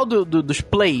os tal dos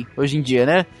Play hoje em dia,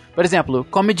 né? Por exemplo,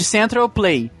 Comedy Central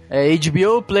Play,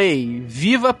 HBO Play,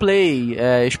 Viva Play,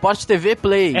 Sport TV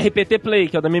Play. RPT Play,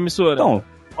 que é o da minha emissora. Então,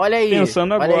 olha aí.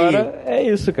 Pensando agora, é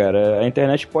isso, cara. A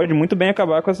internet pode muito bem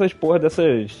acabar com essas porra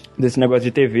desse negócio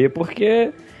de TV,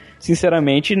 porque,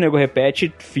 sinceramente, o nego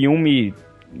repete filme...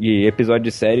 e episódio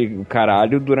de série,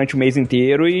 caralho, durante o mês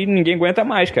inteiro e ninguém aguenta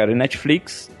mais, cara.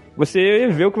 Netflix, você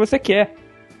vê o que você quer.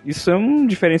 Isso é um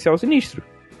diferencial sinistro.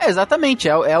 Exatamente,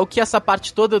 é o que essa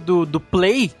parte toda do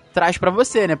Play traz pra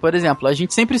você, né? Por exemplo, a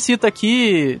gente sempre cita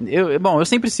aqui... Eu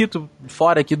sempre cito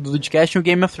fora aqui do Dudecast o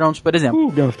Game of Thrones, por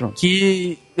exemplo. Game of Thrones.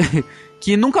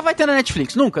 Que nunca vai ter na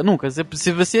Netflix, nunca.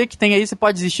 Se você que tem aí, você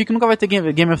pode desistir que nunca vai ter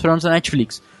Game of Thrones na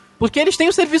Netflix. Porque eles têm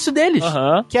o serviço deles,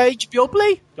 que é a HBO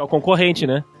Play. Que é o concorrente,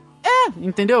 né?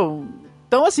 Entendeu?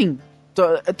 Então, assim,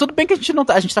 tudo bem que a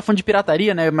gente tá falando de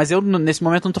pirataria, né? Mas eu, nesse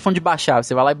momento, não tô falando de baixar.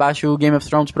 Você vai lá e baixa o Game of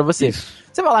Thrones pra você. Isso.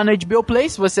 Você vai lá no HBO Play,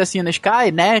 se você assina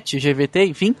Sky, Net, GVT,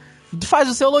 enfim. faz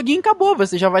o seu login e acabou.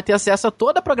 Você já vai ter acesso a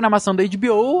toda a programação da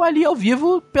HBO ali ao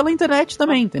vivo pela internet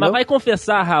também, entendeu? Mas vai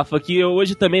confessar, Rafa, que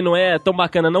hoje também não é tão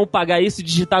bacana não pagar isso e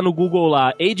digitar no Google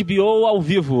lá, HBO ao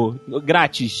vivo,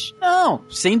 grátis. Não,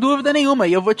 sem dúvida nenhuma.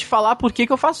 E eu vou te falar por que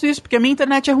eu faço isso. Porque a minha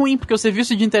internet é ruim, porque o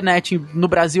serviço de internet no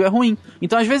Brasil é ruim.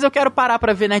 Então, às vezes, eu quero parar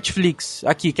pra ver Netflix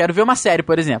aqui. Quero ver uma série,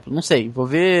 por exemplo. Não sei, vou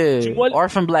ver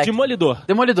Orphan Black.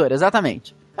 Demolidor,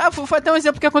 exatamente. Foi até um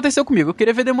exemplo que aconteceu comigo. Eu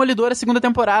queria ver Demolidor a segunda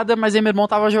temporada, mas aí meu irmão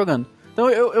tava jogando. Então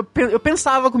eu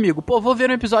pensava comigo, pô, vou ver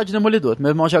um episódio de Demolidor. Meu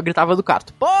irmão já gritava do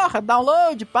quarto, porra,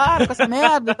 download, para com essa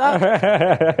merda, tá?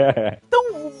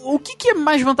 Então, o que é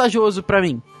mais vantajoso pra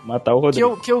mim? Matar o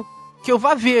Rodrigo. Que eu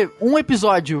vá ver um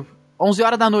episódio 11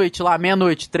 horas da noite, lá,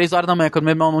 meia-noite, 3 horas da manhã, quando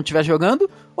meu irmão não estiver jogando,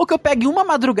 ou que eu pegue uma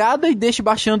madrugada e deixe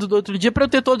baixando do outro dia pra eu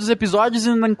ter todos os episódios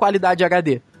em qualidade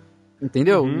HD.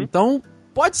 Entendeu? Então,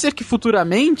 pode ser que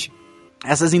futuramente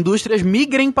essas indústrias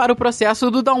migrem para o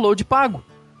processo do download pago.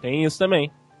 Tem isso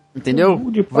também. Entendeu?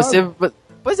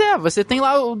 Pois é, você tem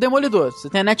lá o Demolidor, você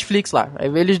tem a Netflix lá. Aí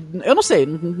eles, eu não sei,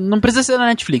 não precisa ser da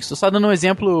Netflix, tô só dando um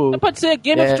exemplo. Pode ser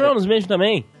Game of Thrones mesmo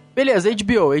também. Beleza,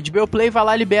 HBO Play vai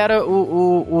lá e libera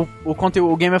o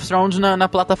conteúdo, o Game of Thrones na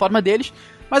plataforma deles,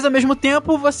 mas ao mesmo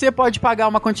tempo você pode pagar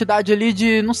uma quantidade ali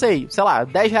de, não sei lá,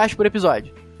 R$10 por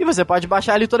episódio. E você pode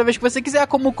baixar ali toda vez que você quiser,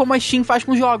 como a Steam faz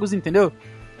com jogos, entendeu?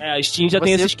 A Steam já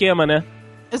tem esse esquema, né?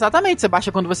 Exatamente, você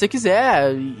baixa quando você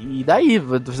quiser, e daí,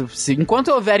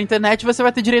 enquanto houver internet, você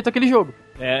vai ter direito àquele jogo.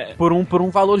 Por um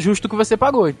valor justo que você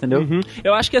pagou, entendeu?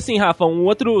 Eu acho que assim, Rafa, um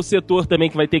outro setor também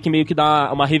que vai ter que meio que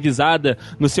dar uma revisada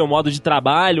no seu modo de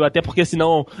trabalho, até porque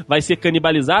senão vai ser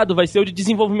canibalizado, vai ser o de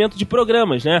desenvolvimento de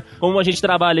programas, né? Como a gente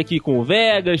trabalha aqui com o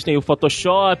Vegas, tem o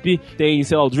Photoshop, tem,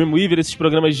 sei lá, o Dreamweaver, esses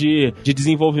programas de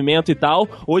desenvolvimento e tal.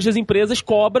 Hoje as empresas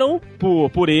cobram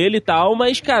por ele e tal,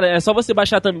 mas, cara, é só você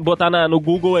botar no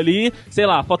Google ali, sei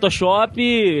lá,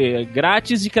 Photoshop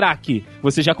grátis de crack.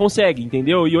 Você já consegue,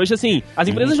 entendeu? E hoje, assim,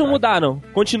 as empresas não mudaram.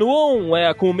 Continuam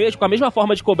com a mesma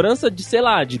forma de cobrança de, sei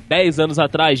lá, de 10 anos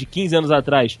atrás, de 15 anos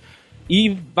atrás.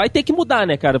 E vai ter que mudar,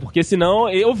 né, cara? Porque senão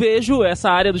eu vejo essa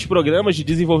área dos programas, de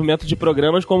desenvolvimento de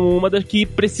programas, como uma das que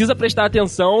precisa prestar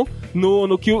atenção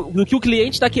no que o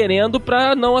cliente tá querendo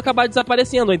pra não acabar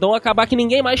desaparecendo. Então acabar que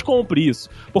ninguém mais compre isso.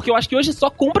 Porque eu acho que hoje só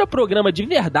compra programa de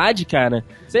verdade, cara.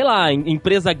 Sei lá,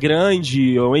 empresa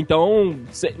grande, ou então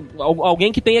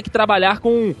alguém que tenha que trabalhar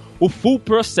com o full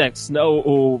process, né?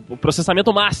 O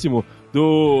processamento máximo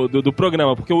do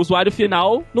programa, porque o usuário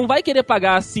final não vai querer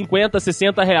pagar 50,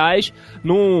 60 reais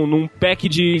num pack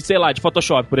de, sei lá, de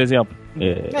Photoshop, por exemplo.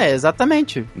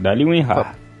 Exatamente. Dá-lhe um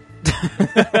enrar.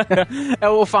 É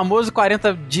o famoso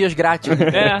 40 dias grátis.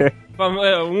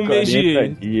 Um mês de...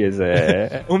 dias,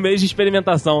 um mês de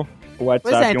experimentação. O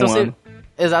WhatsApp então ano.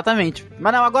 Exatamente.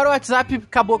 Mas não, agora o WhatsApp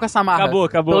acabou com essa marra. Acabou.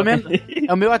 Pelo menos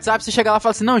é o meu WhatsApp, você chega lá e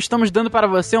fala assim, não, estamos dando para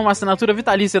você uma assinatura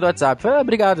vitalícia do WhatsApp.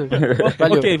 Obrigado.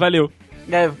 Valeu. Ok, valeu.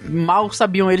 Mal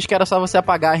sabiam eles que era só você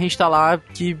apagar e reinstalar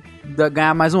que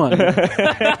ganhar mais um ano.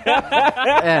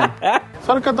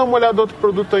 Só não quer dar uma olhada no outro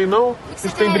produto aí, não?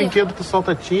 Vocês têm brinquedo que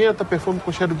solta tinta, perfume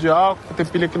com cheiro de álcool, tem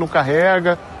pilha que não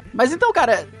carrega. Mas então,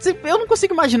 cara, eu não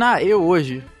consigo imaginar,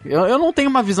 hoje, eu não tenho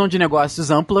uma visão de negócios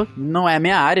ampla, não é a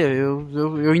minha área,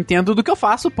 eu entendo do que eu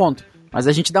faço, ponto. Mas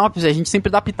a gente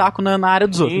sempre dá pitaco na área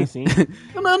dos outros. Sim.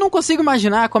 Eu não consigo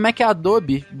imaginar como é que a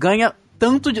Adobe ganha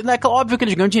tanto de... É óbvio que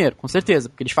eles ganham dinheiro, com certeza,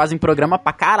 porque eles fazem programa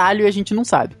pra caralho e a gente não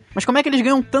sabe. Mas como é que eles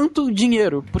ganham tanto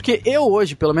dinheiro? Porque eu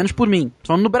hoje, pelo menos por mim, tô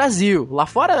falando no Brasil, lá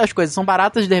fora as coisas são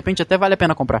baratas e de repente até vale a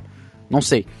pena comprar. Não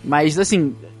sei. Mas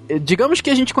assim, digamos que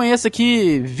a gente conheça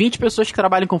aqui 20 pessoas que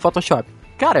trabalham com Photoshop.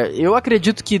 Cara, eu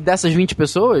acredito que dessas 20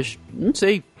 pessoas, não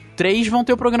sei, 3 vão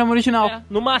ter o programa original.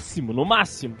 No máximo.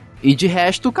 E de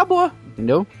resto, acabou,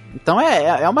 entendeu? Então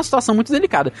é uma situação muito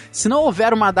delicada. Se não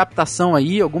houver uma adaptação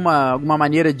aí, alguma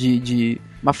maneira de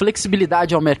uma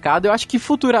flexibilidade ao mercado, eu acho que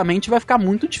futuramente vai ficar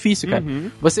muito difícil, cara.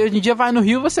 Você hoje em dia vai no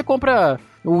Rio, você compra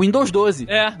o Windows 12.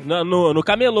 No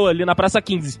camelô, ali na Praça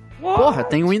 15. Porra,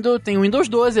 tem o Windows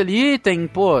 12 ali, tem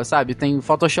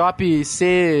Photoshop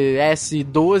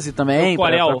CS12 também,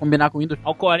 pra combinar com o Windows.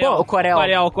 O Corel.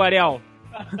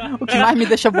 O que mais me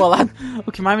deixa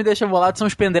bolado são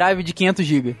os pendrive de 500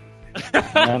 GB.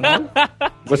 Não.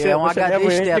 Você é um HD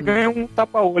externo. Você ganha um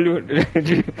tapa-olho de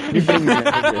brinde.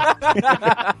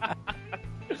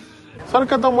 Só não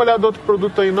quer dar uma olhada no outro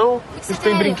produto aí, não? Vocês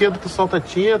têm brinquedo que solta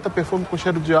tinta, perfume com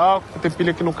cheiro de álcool, tem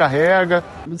pilha que não carrega.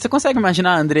 Você consegue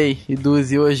imaginar, Andrei e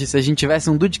Duzi, hoje, se a gente tivesse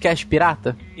um Dudecast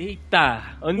pirata? Eita!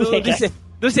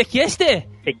 ¿Do sequeste?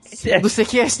 Do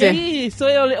sequeste? Sí,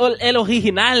 soy el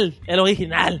original.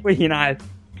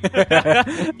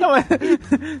 Não, mas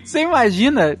você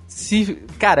imagina se...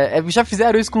 Cara, já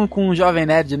fizeram isso com o Jovem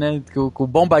Nerd, né? Com o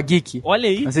Bomba Geek. Olha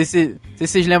aí. Não sei se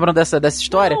vocês lembram dessa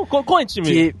história. Não, conte-me.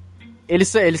 Que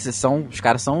os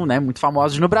caras são, né, muito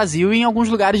famosos no Brasil e em alguns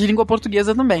lugares de língua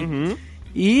portuguesa também. Uhum.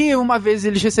 E uma vez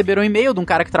eles receberam um e-mail de um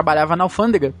cara que trabalhava na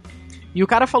alfândega. E o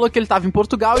cara falou que ele tava em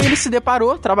Portugal e ele se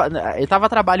deparou, ele tava a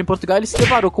trabalho em Portugal e ele se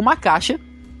deparou com uma caixa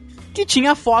que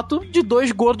tinha foto de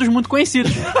 2 gordos muito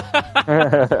conhecidos.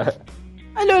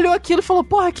 Aí ele olhou aquilo e falou,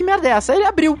 porra, que merda é essa? Aí ele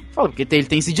abriu. Falou, porque ele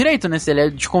tem esse direito, né? Se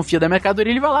ele desconfia da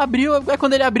mercadoria, ele vai lá, abriu. Aí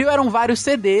quando ele abriu, eram vários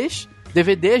CDs,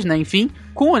 DVDs, né, enfim,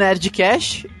 com o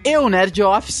Nerdcast e o Nerd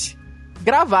Office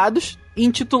gravados e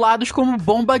intitulados como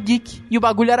Bomba Geek. E o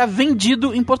bagulho era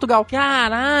vendido em Portugal.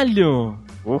 Caralho!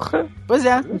 Porra. Pois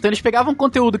é, então eles pegavam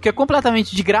conteúdo que é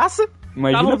completamente de graça.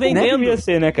 Imagina Tavam como vendendo. devia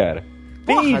ser, né, cara?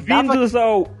 Porra, Bem-vindos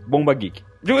ao Bomba Geek.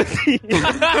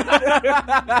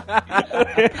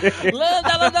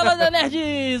 Landa,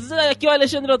 nerds! Aqui é o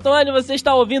Alexandre Ottoni, você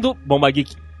está ouvindo Bomba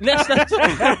Geek. Nesta...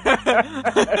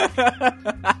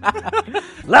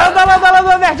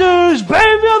 Landa, nerds!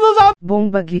 Bem-vindos ao...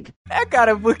 Bomba Geek. É,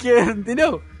 cara, porque,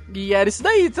 entendeu? E era isso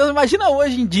daí. Então imagina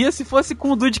hoje em dia se fosse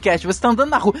com o Dudecast. Você tá andando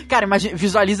na rua. Cara, imagina,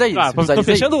 visualiza isso. tô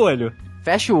fechando o olho.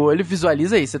 Fecha o olho,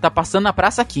 visualiza aí. Você tá passando na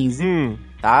Praça 15.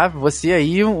 Tá? Você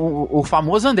aí, o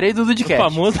famoso Andrei do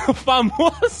Dudecast. O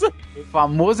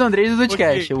famoso Andrei do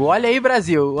Dudecast. Okay. Olha aí,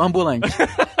 Brasil, ambulante.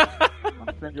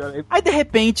 Aí, de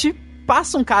repente,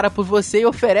 passa um cara por você e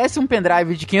oferece um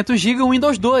pendrive de 500GB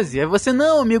Windows 12. Aí você,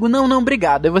 não, amigo, não,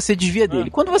 obrigado. Aí você desvia dele.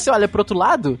 Quando você olha pro outro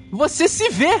lado, você se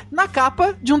vê na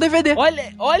capa de um DVD.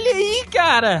 Olha aí,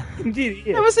 cara!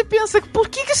 Aí você pensa, por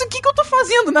que eu tô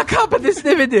fazendo na capa desse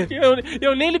DVD?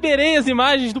 Eu nem liberei as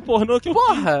imagens do pornô que eu...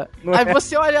 Porra! Aí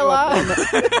você olha lá...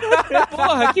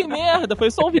 Porra, que merda! Foi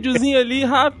só um videozinho ali,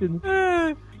 rápido.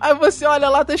 Aí você olha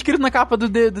lá, tá escrito na capa do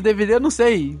DVD, eu não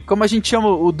sei como a gente chama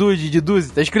o Dude de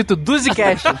Duzi, tá escrito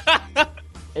Dudecast.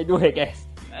 É do request.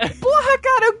 Porra,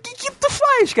 cara, o que tu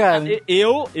faz, cara?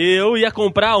 Eu ia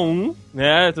comprar um,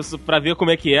 né, pra ver como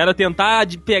é que era, tentar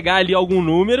pegar ali algum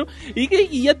número e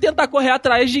ia tentar correr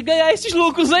atrás de ganhar esses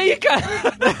lucros aí, cara.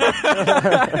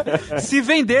 Se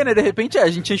vender, né, de repente a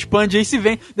gente expande aí e se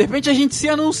vende. De repente a gente se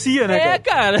anuncia, né,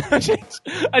 cara?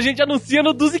 A gente anuncia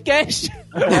no Dudecast.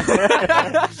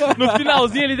 No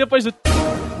finalzinho ali, depois do...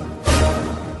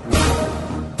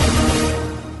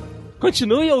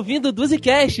 Continue ouvindo o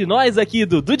Dudecast. Nós aqui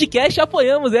do Dudecast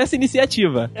apoiamos essa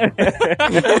iniciativa.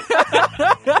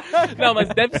 Não, mas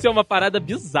deve ser uma parada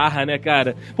bizarra, né,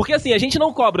 cara? Porque assim, a gente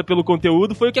não cobra pelo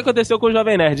conteúdo. Foi o que aconteceu com o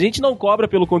Jovem Nerd. A gente não cobra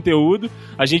pelo conteúdo.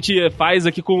 A gente faz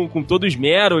aqui com todo o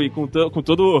esmero e com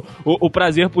todo o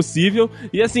prazer possível.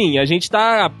 E assim, a gente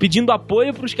tá pedindo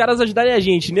apoio pros caras ajudarem a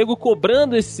gente. Nego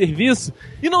cobrando esse serviço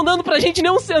e não dando pra gente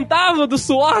nem um centavo do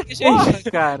suor que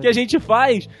a gente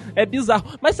faz. É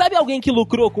bizarro. Mas sabe alguém que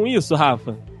lucrou com isso,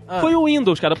 Rafa? Foi o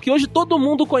Windows, cara, porque hoje todo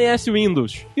mundo conhece o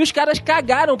Windows. E os caras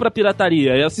cagaram pra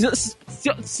pirataria.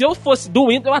 Se eu fosse do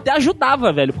Windows, eu até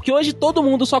ajudava, velho. Porque hoje todo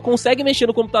mundo só consegue mexer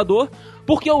no computador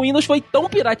porque o Windows foi tão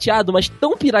pirateado, mas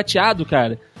tão pirateado,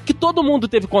 cara, que todo mundo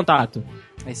teve contato.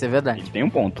 Isso é verdade. Tem um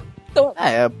ponto. Então,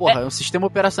 um sistema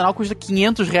operacional custa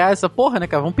R$500 essa porra, né,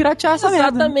 cara? Vamos piratear essa merda.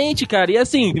 Exatamente, cara. E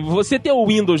assim, você ter o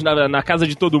Windows na casa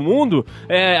de todo mundo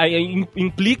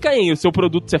implica em o seu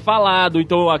produto ser falado,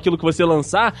 então aquilo que você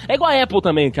lançar é igual a Apple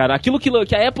também, cara. Aquilo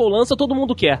que a Apple lança, todo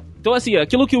mundo quer. Então, assim,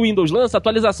 aquilo que o Windows lança,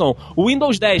 atualização. O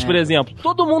Windows 10, por exemplo,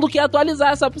 todo mundo quer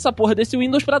atualizar essa porra desse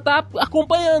Windows pra estar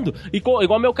acompanhando.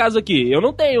 Igual meu caso aqui, eu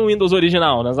não tenho o Windows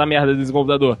original nessa merda desse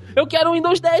computador. Eu quero o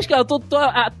Windows 10, cara. Eu tô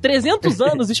há 300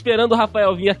 anos esperando o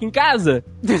Rafael vir aqui em casa.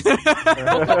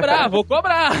 Vou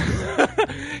cobrar.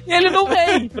 E ele não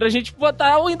vem pra gente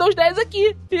botar o Windows 10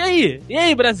 aqui. E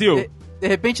aí, Brasil? De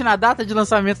repente, na data de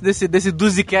lançamento desse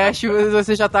Dudecast,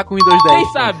 você já tá com o Windows 10.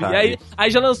 Quem sabe?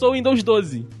 Aí já lançou o Windows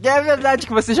 12. É verdade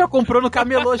que você já comprou no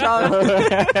camelô já.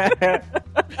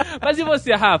 Mas e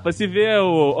você, Rafa? Se vê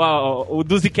o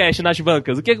Dudecast nas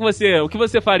bancas, o que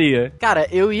você faria? Cara,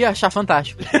 eu ia achar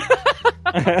fantástico.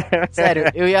 Sério,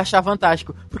 eu ia achar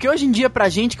fantástico. Porque hoje em dia, pra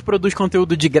gente que produz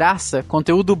conteúdo de graça,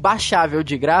 conteúdo baixável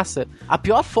de graça, a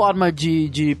pior forma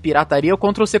de pirataria é o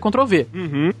Ctrl-C, Ctrl-V.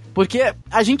 Uhum. Porque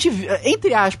a gente,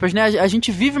 entre aspas, né, a gente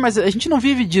vive, mas a gente não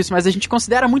vive disso, mas a gente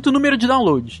considera muito o número de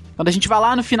downloads. Quando a gente vai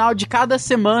lá no final de cada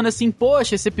semana, assim,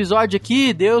 poxa, esse episódio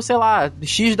aqui deu, sei lá,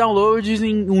 X downloads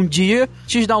em um dia,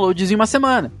 X downloads em uma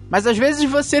semana. Mas às vezes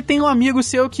você tem um amigo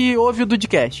seu que ouve o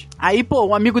Dudecast. Aí, pô,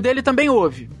 o amigo dele também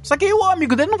ouve. Só que aí o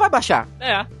amigo dele não vai baixar.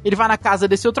 É. Ele vai na casa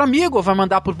desse outro amigo, ou vai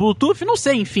mandar por Bluetooth, não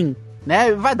sei, enfim.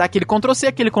 né? Vai dar aquele Ctrl+C,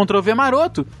 aquele Ctrl+V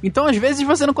maroto. Então, às vezes,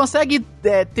 você não consegue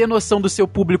ter noção do seu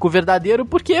público verdadeiro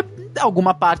porque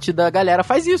alguma parte da galera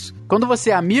faz isso. Quando você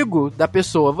é amigo da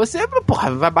pessoa, você,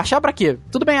 porra, vai baixar pra quê?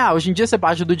 Tudo bem, hoje em dia você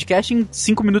baixa o Dudecast, em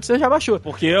 5 minutos você já baixou.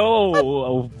 Porque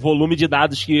o volume de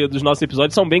dados dos nossos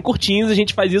episódios são bem curtinhos, a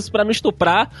gente faz isso pra não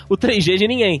estuprar o 3G de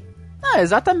ninguém.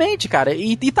 Exatamente, cara.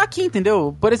 E tá aqui,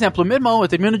 entendeu? Por exemplo, meu irmão, eu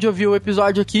termino de ouvir o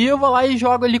episódio aqui, eu vou lá e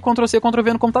jogo ali Ctrl+C,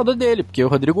 Ctrl+V no computador dele, porque o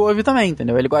Rodrigo ouve também,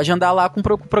 entendeu? Ele gosta de andar lá com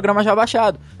o programa já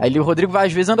baixado. Aí o Rodrigo vai,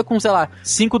 às vezes, anda com, sei lá,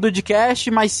 5 Dudecast,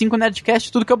 mais 5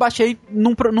 Nerdcast, tudo que eu baixei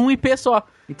num IP só.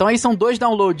 Então aí são 2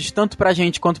 downloads, tanto pra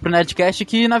gente quanto pro Nerdcast,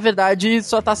 que na verdade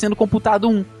só tá sendo computado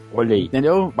um. Olha aí.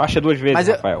 Entendeu? Baixa 2 vezes,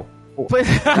 Rafael. Pois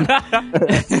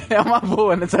é uma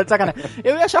boa, né? Só de sacanagem.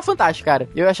 Eu ia achar fantástico, cara.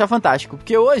 Eu ia achar fantástico.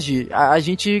 Porque hoje a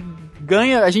gente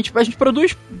ganha, a gente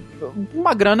produz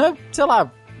uma grana, sei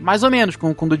lá, mais ou menos com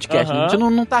o Dudecast. A gente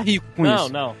não tá rico com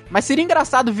isso. Não. Mas seria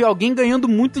engraçado ver alguém ganhando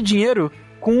muito dinheiro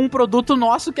com um produto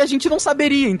nosso que a gente não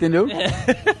saberia, entendeu?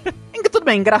 Tudo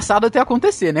bem, engraçado até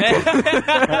acontecer, né?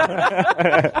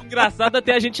 Engraçado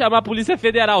até a gente chamar a Polícia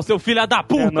Federal, seu filho da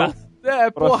puta!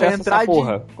 Entrar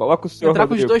Coloca o seu entrar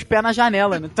com os 2 pés na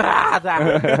janela, né?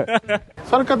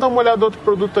 Só não quer dar uma olhada no outro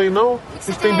produto aí, não?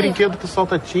 Vocês têm brinquedo que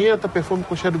solta tinta, perfume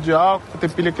com cheiro de álcool, tem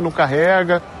pilha que não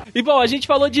carrega. E bom, a gente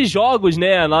falou de jogos,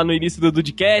 né, lá no início do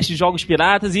Dudecast, jogos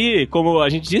piratas e, como a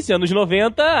gente disse, anos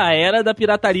 90, a era da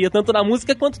pirataria, tanto na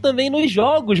música quanto também nos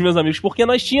jogos, meus amigos, porque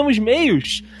nós tínhamos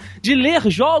meios de ler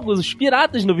jogos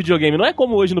piratas no videogame. Não é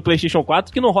como hoje no PlayStation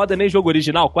 4, que não roda nem jogo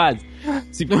original, quase.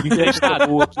 Se emprestado.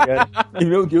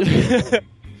 Meu Deus.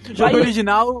 Jogo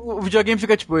original, o videogame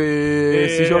fica tipo,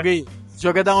 esse jogo aí. Esse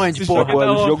jogo é da onde? Porra,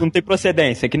 o jogo não tem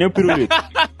procedência, é que nem o pirulito.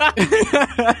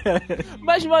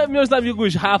 Mas meus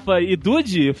amigos Rafa e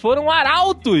Dude foram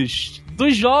arautos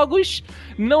dos jogos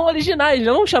não originais,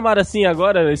 não chamaram assim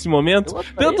agora, nesse momento,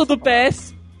 tanto do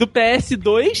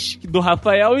PS2, do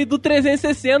Rafael, e do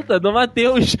 360, do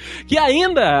Matheus, que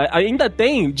ainda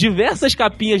tem diversas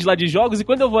capinhas lá de jogos, e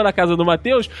quando eu vou na casa do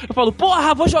Matheus, eu falo,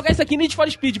 porra, vou jogar isso aqui Need for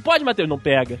Speed, pode, Matheus? Não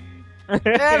pega.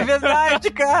 É verdade,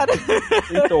 cara.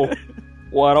 Então,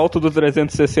 o arauto do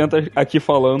 360 aqui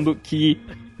falando que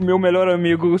meu melhor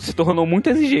amigo se tornou muito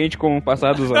exigente com o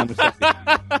passar dos anos.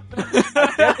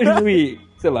 Até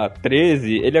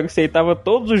 2013, ele aceitava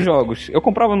todos os jogos. Eu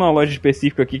comprava numa loja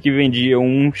específica aqui que vendia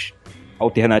uns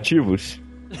alternativos.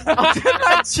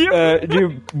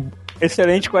 De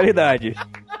excelente qualidade.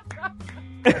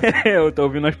 Eu tô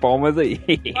ouvindo as palmas aí.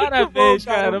 Parabéns,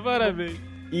 cara, parabéns.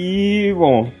 E,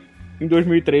 bom, em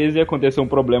 2013 aconteceu um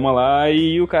problema lá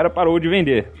e o cara parou de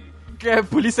vender. É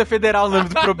Polícia Federal o nome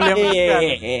do problema.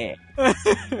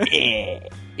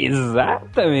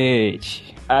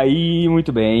 Exatamente. Aí,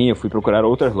 muito bem, eu fui procurar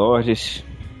outras lojas.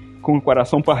 Com o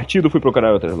coração partido, fui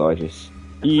procurar outras lojas.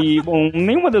 E, bom,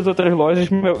 nenhuma das outras lojas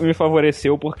me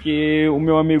favoreceu porque o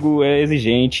meu amigo é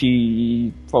exigente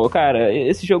e falou, cara,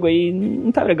 esse jogo aí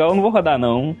não tá legal, eu não vou rodar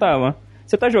não, tá, mano.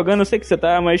 Você tá jogando, eu sei que você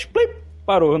tá, mas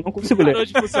parou, não consigo ler. Parou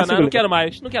de funcionar, não quero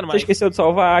mais. Você esqueceu de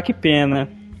salvar, que pena.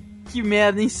 Que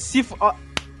merda, hein? Se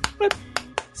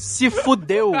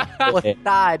fudeu,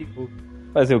 otário.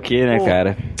 Fazer o que, né,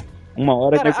 cara? Uma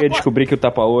hora cara, que eu ia descobrir que o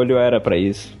tapa-olho era pra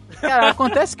isso. Cara,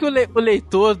 acontece que o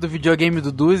leitor do videogame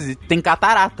do Duzi tem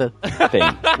catarata. Tem.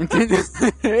 Entendeu?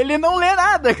 Ele não lê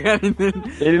nada, cara. Entendeu?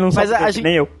 Ele não sabe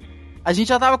nem eu. A gente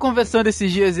já tava conversando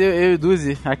esses dias, eu e o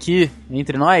Duzi, aqui,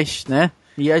 entre nós, né?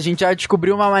 E a gente já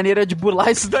descobriu uma maneira de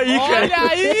burlar isso daí, cara. Olha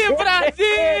aí, Brasil!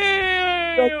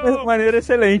 De uma maneira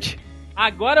excelente.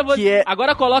 Agora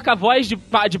coloca a voz de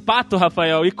pato,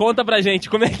 Rafael, e conta pra gente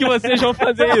como é que vocês vão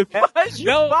fazer isso.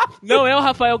 Não é o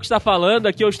Rafael que está falando,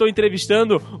 aqui eu estou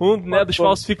entrevistando um dos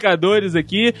falsificadores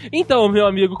aqui. Então, meu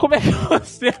amigo, como é que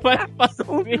você vai fazer?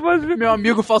 Meu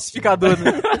amigo falsificador,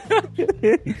 né?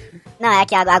 Não, é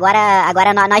que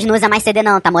agora nós não usa mais CD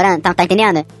não, tá morando? Tá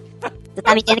entendendo? Tu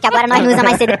tá me entendendo que agora nós não usa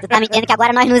mais CD. Tu tá me entendendo que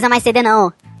agora nós não usa mais CD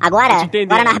não. Agora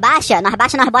nós baixa, nós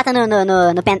bota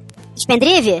no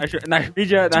pendrive.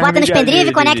 Bota nos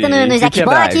pendrive, conecta nos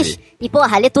Xbox e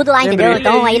porra, lê tudo lá, entendeu?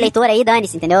 Então aí leitor aí,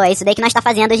 dane-se, entendeu? É isso daí que nós tá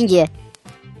fazendo hoje em dia.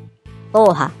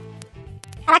 Porra.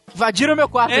 Invadiram meu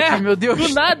quarto aqui, meu Deus.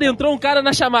 Do nada entrou um cara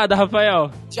na chamada,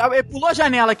 Rafael. Ele pulou a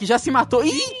janela aqui, já se matou.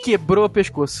 Ih, quebrou o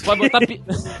pescoço. Vai botar...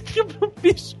 Quebrou o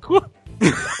pescoço.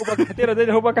 Rouba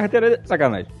a carteira dele.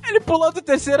 Sacanagem. Ele pulou do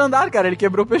 3º andar, cara. Ele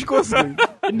quebrou o pescoço.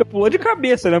 Ele pulou de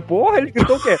cabeça, né? Porra, ele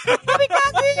gritou o quê?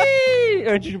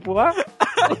 Antes de pular?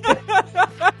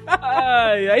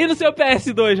 Aí no seu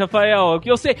PS2, Rafael, que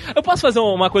eu sei... Eu posso fazer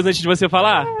uma coisa antes de você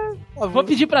falar? Vou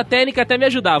pedir pra técnica até me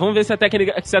ajudar. Vamos ver se a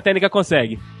técnica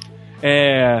consegue.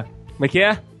 Como é que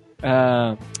é?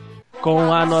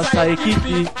 Com a nossa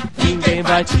equipe, ninguém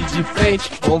bate de frente.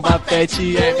 Bomba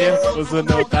Pet é nervoso,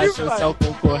 não dá chance ao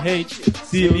concorrente.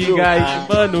 Se liga aí,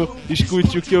 mano,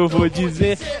 escute o que eu vou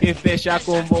dizer. Quem fechar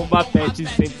com Bomba Pet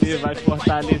sempre vai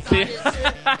fortalecer.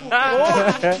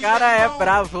 O cara é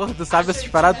bravo, tu sabe essas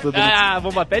paradas todas. Ah,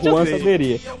 Bomba Pet eu sei.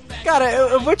 Saberia. Cara,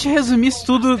 eu vou te resumir isso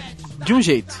tudo de um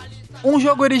jeito. Um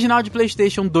jogo original de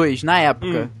PlayStation 2, na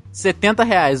época, R$70,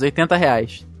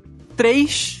 R$80.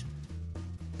 3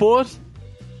 por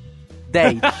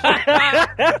 10.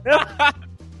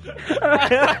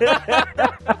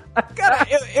 Cara,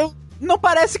 eu não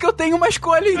parece que eu tenho uma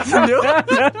escolha, entendeu?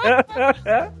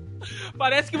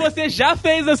 Parece que você já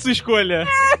fez a sua escolha.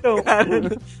 Então, cara,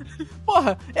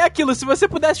 porra, é aquilo, se você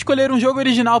pudesse escolher um jogo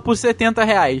original por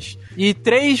R$70 e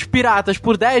 3 piratas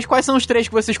por 10, quais são os 3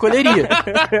 que você escolheria?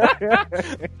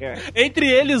 Entre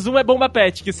eles, um é Bomba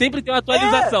Pet, que sempre tem uma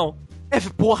atualização.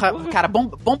 Porra, cara,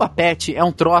 Bomba Pet é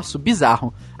um troço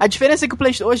bizarro. A diferença é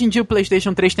que hoje em dia o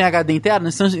PlayStation 3 tem HD interno,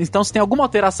 então se tem alguma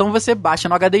alteração você baixa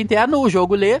no HD interno, o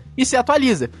jogo lê e se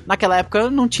atualiza. Naquela época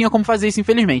não tinha como fazer isso,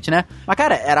 infelizmente, né? Mas,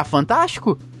 cara, era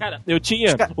fantástico. Cara, eu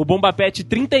tinha o Bomba Pet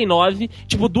 39,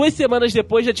 tipo, 2 semanas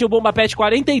depois já tinha o Bomba Pet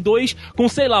 42, com,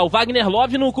 sei lá, o Wagner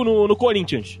Love no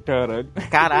Corinthians.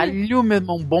 Caralho, meu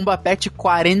irmão, Bomba Pet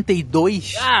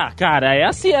 42? Ah, cara,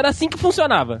 era assim que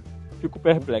funcionava. Fico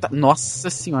perplexo. Nossa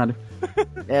senhora.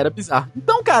 Era bizarro.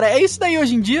 Então, cara, é isso daí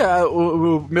hoje em dia.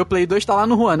 O meu Play 2 tá lá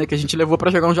no Juan, né? Que a gente levou pra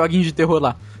jogar uns joguinhos de terror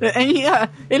lá.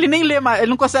 Ele nem lê mais,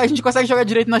 ele não consegue, a gente consegue jogar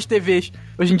direito nas TVs.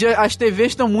 Hoje em dia as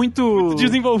TVs estão muito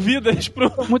desenvolvidas,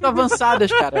 muito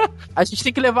avançadas, cara. A gente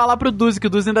tem que levar lá pro Duzi, que o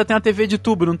Duzi ainda tem uma TV de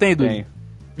tubo, não tem, Duzi? Tem.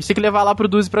 A gente tem que levar lá pro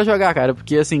Duzi pra jogar, cara.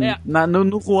 Porque, assim,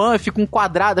 no Juan fica um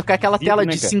quadrado, fica aquela tela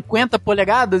de 50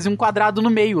 polegadas e um quadrado no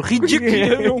meio.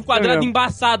 Ridículo. Um quadrado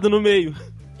embaçado no meio.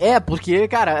 É, porque,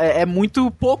 cara, é muito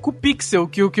pouco pixel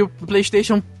que o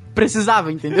PlayStation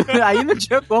precisava, entendeu? Aí não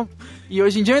tinha como. E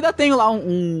hoje em dia eu ainda tenho lá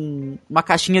uma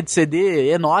caixinha de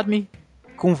CD enorme,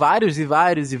 com vários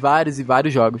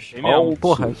jogos.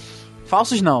 Porra,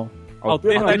 falsos não.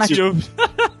 Alternativos.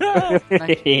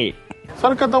 Só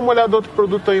não quer dar uma olhada no outro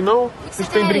produto aí, não? Vocês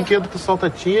têm brinquedo que solta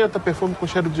tinta, perfume com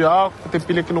cheiro de álcool, tem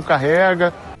pilha que não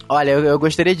carrega. Olha, eu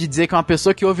gostaria de dizer que uma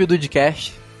pessoa que ouve o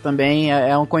Dudecast também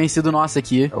é um conhecido nosso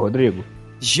aqui. É o Rodrigo.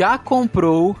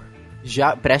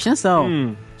 Presta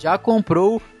atenção. Já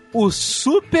comprou o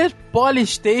Super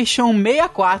PlayStation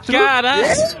 64. Caralho!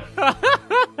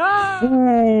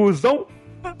 Fusão!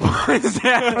 Pois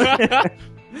é.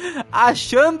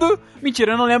 Achando...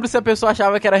 Mentira, eu não lembro se a pessoa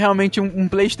achava que era realmente um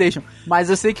PlayStation. Mas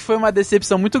eu sei que foi uma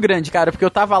decepção muito grande, cara. Porque eu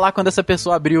tava lá quando essa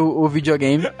pessoa abriu o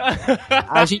videogame.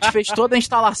 A gente fez toda a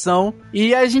instalação.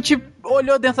 E a gente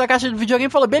olhou dentro da caixa do videogame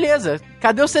e falou: beleza,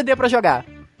 cadê o CD pra jogar?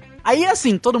 Aí,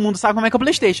 assim, todo mundo sabe como é que é o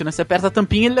PlayStation, né? Você aperta a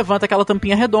tampinha, ele levanta aquela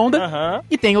tampinha redonda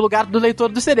e tem o lugar do leitor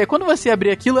do CD. Quando você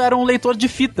abria aquilo, era um leitor de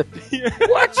fita.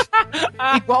 What?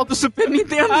 Igual do Super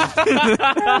Nintendo.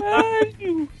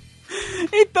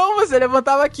 Então você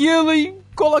levantava aquilo e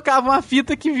colocava uma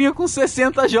fita que vinha com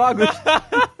 60 jogos.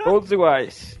 Todos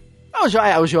iguais.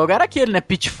 O jogo era aquele, né?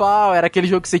 Pitfall, era aquele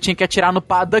jogo que você tinha que atirar no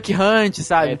Duck Hunt,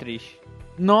 sabe? É triste.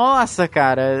 Nossa,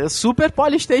 cara, Super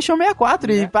PlayStation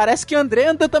 64. E parece que o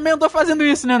André também andou fazendo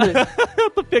isso, né, André?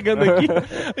 Eu tô pegando aqui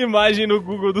imagem no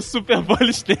Google do Super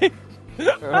PlayStation.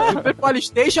 Super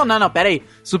PlayStation? Não, pera aí.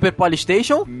 Super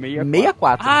PlayStation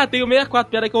 64. Ah, tem o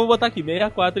 64. Pera aí que eu vou botar aqui.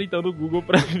 64 então no Google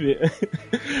pra ver.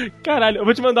 Caralho, eu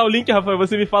vou te mandar o link, Rafael.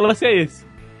 Você me fala se é esse.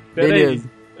 Beleza.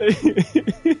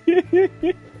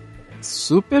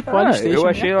 Super PlayStation. Eu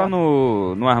achei 64.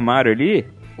 Lá no armário ali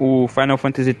o Final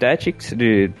Fantasy Tactics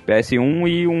de PS1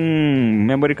 e um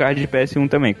memory card de PS1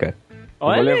 também, cara.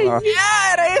 Olha aí.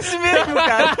 Era esse mesmo,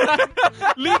 cara.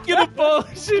 Link no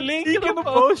post. Link no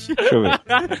post. Deixa eu ver.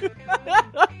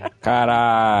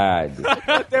 Caralho.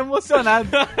 Tô até emocionado.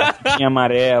 Tinha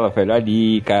amarela, velho.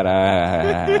 Ali,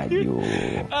 caralho.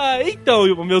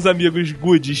 Então, meus amigos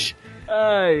goodies.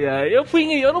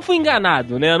 Eu não fui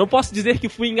enganado, né? Eu não posso dizer que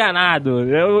fui enganado.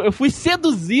 Eu fui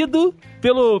seduzido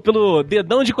pelo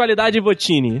dedão de qualidade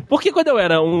Votini. Porque quando eu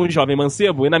era um jovem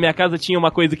mancebo, e na minha casa tinha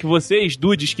uma coisa que vocês,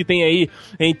 dudes, que tem aí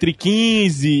entre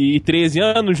 15 e 13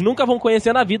 anos, nunca vão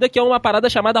conhecer na vida, que é uma parada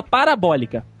chamada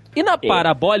parabólica. E na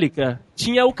parabólica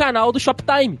tinha o canal do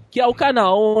Shoptime, que é o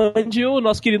canal onde o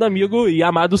nosso querido amigo e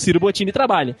amado Ciro Bottini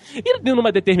trabalha. E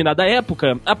numa determinada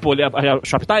época, a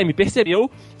Shoptime percebeu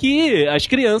que as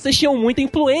crianças tinham muita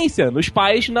influência nos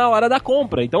pais na hora da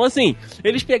compra. Então, assim,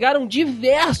 eles pegaram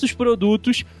diversos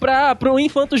produtos pro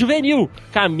infanto juvenil.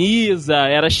 Camisa,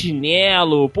 era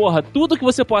chinelo, porra, tudo que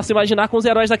você possa imaginar com os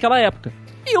heróis daquela época.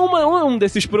 E um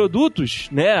desses produtos,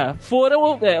 né,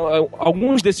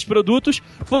 alguns desses produtos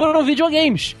foram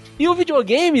videogames. E o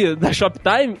videogame da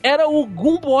Shoptime era o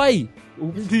Game Boy.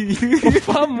 O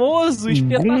famoso,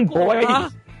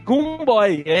 espetacular Game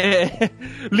Boy.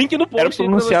 Link no post. Era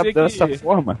pronunciado dessa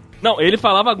forma? Não, ele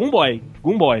falava Game Boy.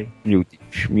 Game Boy.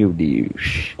 Meu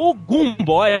Deus. O Game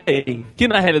Boy, que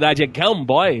na realidade é Game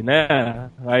Boy, né?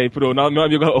 Aí pro meu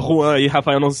amigo Juan e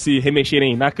Rafael não se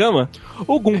remexerem na cama.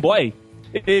 O Game Boy,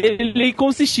 ele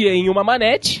consistia em uma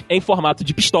manete em formato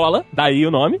de pistola, daí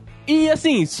o nome. E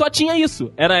assim, só tinha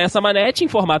isso. Era essa manete em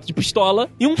formato de pistola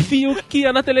e um fio que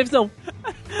ia na televisão.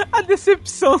 A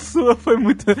decepção sua foi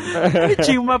muito... Ele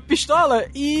tinha uma pistola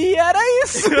e era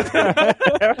isso.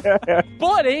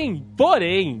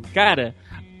 Porém, cara,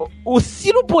 o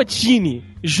Ciro Bottini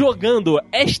jogando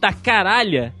esta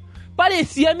caralha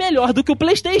parecia melhor do que o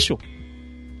PlayStation.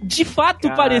 De fato,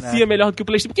 parecia melhor do que o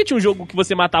PlayStation. Porque tinha um jogo que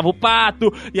você matava o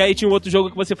pato, e aí tinha um outro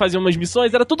jogo que você fazia umas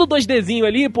missões. Era tudo 2Dzinho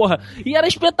ali, porra. E era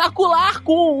espetacular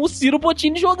com o Ciro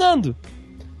Bottini jogando.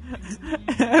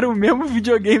 Era o mesmo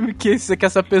videogame que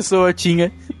essa pessoa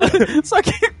tinha. Só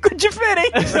que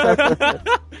diferente.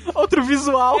 Outro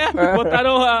visual.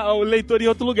 Botaram o leitor em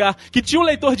outro lugar. Que tinha um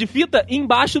leitor de fita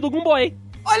embaixo do Game Boy.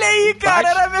 Olha aí, cara,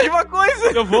 era a mesma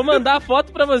coisa. Eu vou mandar a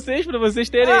foto pra vocês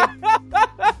terem.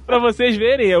 Pra vocês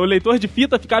verem, o leitor de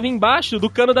fita ficava embaixo do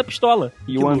cano da pistola.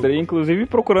 E o Andrei, inclusive,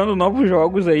 procurando novos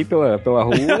jogos aí pela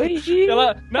rua. E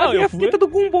Não, eu a fita do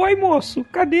Game Boy, moço.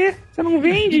 Cadê? Você não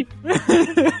vende?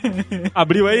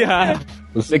 Abriu aí,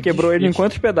 Você quebrou ele em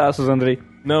quantos pedaços, Andrei?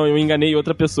 Não, eu enganei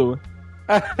outra pessoa.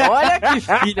 Olha que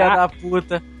filha da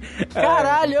puta.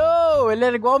 Caralho, ele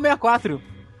era igual ao 64.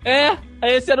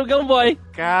 Esse era o Game Boy.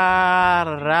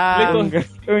 Caralho.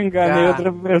 Eu enganei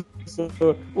outra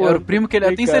pessoa. Era o primo que ele...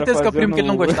 Eu tenho certeza que é o primo que ele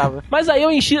não gostava. Mas aí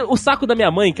eu enchi o saco da minha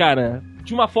mãe, cara,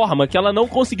 de uma forma que ela não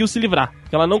conseguiu se livrar.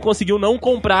 Que ela não conseguiu não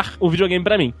comprar o videogame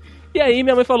pra mim. E aí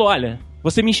minha mãe falou, olha,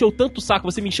 você me encheu tanto o saco,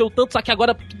 que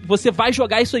agora você vai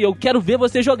jogar isso aí, eu quero ver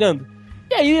você jogando.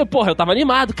 E aí, porra, eu tava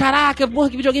animado, caraca, porra,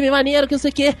 que videogame maneiro, que não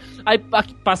sei o quê. Aí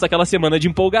passa aquela semana de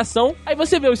empolgação, aí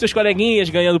você vê os seus coleguinhas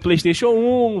ganhando PlayStation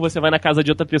 1, você vai na casa de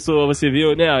outra pessoa, você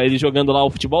vê, né, ele jogando lá o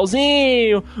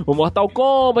futebolzinho, o Mortal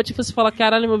Kombat, e você fala,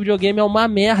 caralho, meu videogame é uma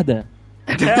merda.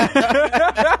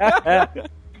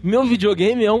 Meu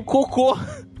videogame é um cocô.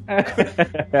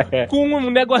 Com um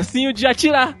negocinho de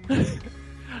atirar.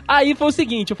 Aí foi o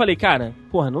seguinte, eu falei, cara,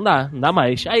 porra, não dá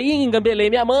mais. Aí engambelei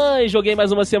minha mãe, joguei mais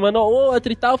uma semana ou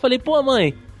outra e tal. Falei, pô,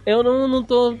 mãe, eu não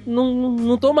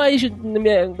tô mais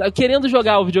querendo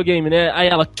jogar o videogame, né? Aí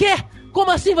ela, quê?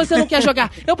 Como assim você não quer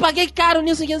jogar? Eu paguei caro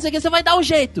nisso aqui, não sei o que, você vai dar um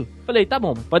jeito. Falei, tá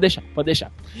bom, pode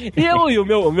deixar. Eu e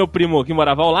o meu primo que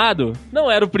morava ao lado, não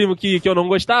era o primo que eu não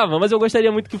gostava, mas eu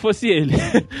gostaria muito que fosse ele.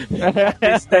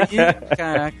 Esse daí,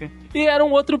 caraca. E era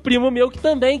um outro primo meu que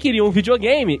também queria um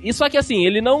videogame. E só que assim,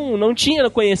 ele não tinha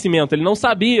conhecimento, ele não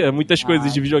sabia muitas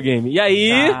coisas de videogame. E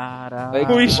aí...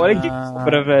 Olha que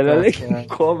cobra, velho. Olha que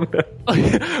cobra.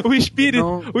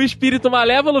 O espírito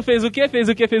malévolo fez o quê?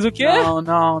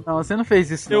 Não, você não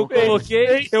fez isso. Não.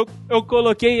 Eu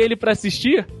coloquei ele pra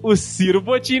assistir o Ciro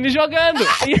Bottini jogando.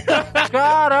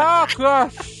 Caraca,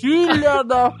 filha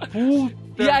da puta.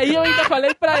 E aí eu ainda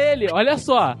falei pra ele, olha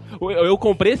só, eu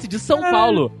comprei esse de São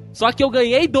Paulo, só que eu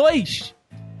ganhei 2.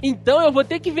 Então eu vou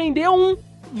ter que vender um.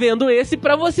 Vendo esse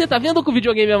pra você, tá vendo que o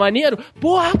videogame é maneiro?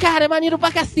 Porra, cara, é maneiro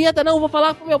pra caceta. Não, vou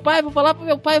falar pro meu pai.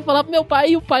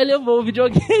 E o pai levou o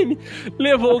videogame,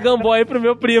 levou o Game Boy pro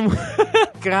meu primo.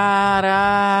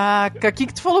 Caraca, o que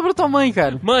tu falou pra tua mãe,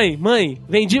 cara? Mãe,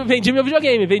 vendi meu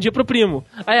videogame, vendi pro primo.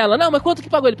 Aí ela, não, mas quanto que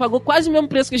pagou? Ele pagou quase o mesmo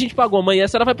preço que a gente pagou. Mãe, a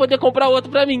senhora vai poder comprar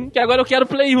outro pra mim, que agora eu quero o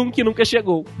Play 1, que nunca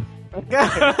chegou.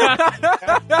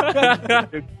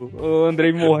 O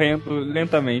Andrei morrendo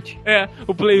lentamente.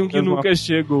 O Play 1 que nunca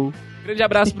chegou. Grande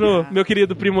abraço pro meu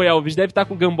querido primo Elvis, deve estar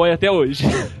com o Game Boy até hoje.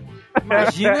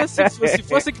 Imagina se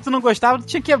fosse que tu não gostava, tu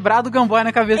tinha quebrado o Game Boy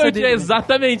na cabeça dele.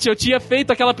 Exatamente, eu tinha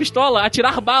feito aquela pistola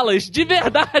atirar balas, de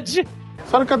verdade.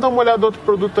 Só não quer dar uma olhada no outro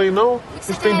produto aí, não?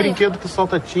 Vocês têm brinquedo que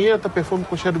solta tinta, perfume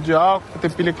com cheiro de álcool, tem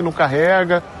pilha que não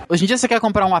carrega. Hoje em dia você quer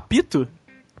comprar um apito?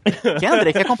 Quer,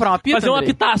 André? Quer comprar um apito, fazer um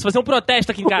apitaço, fazer um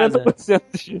protesto aqui em casa.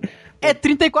 É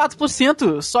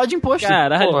 34% só de imposto.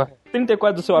 Caralho. Porra,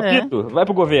 34% do seu apito vai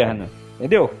pro governo.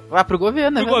 Entendeu? Vai pro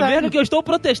governo, é verdade. O governo que eu estou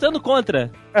protestando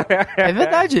contra. É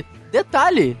verdade.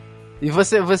 Detalhe. E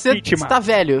você tá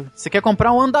velho, você quer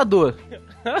comprar um andador.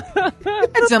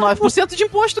 É 19% de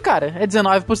imposto, cara. É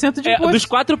 19% de imposto. Dos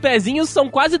 4 pezinhos, são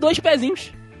quase 2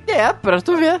 pezinhos. Pra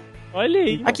tu ver. Olha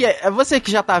aí. Aqui, é você que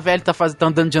já tá velho, tá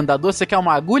andando de andador, você quer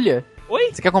uma agulha?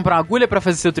 Oi? Você quer comprar uma agulha pra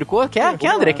fazer seu tricô? Quer,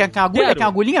 André? Quer uma agulha? Quero. Quer uma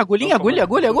agulhinha? Agulha?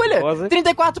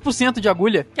 34% de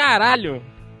agulha. Caralho.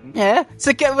 É.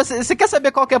 Você quer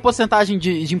saber qual que é a porcentagem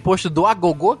de imposto do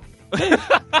agogô?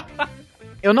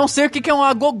 Eu não sei o que é um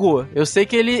agogô. Eu sei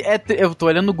que ele é... Eu tô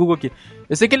olhando no Google aqui.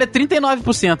 Eu sei que ele é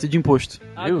 39% de imposto.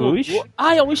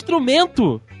 É um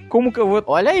instrumento. Como que eu vou...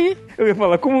 Olha aí. Eu ia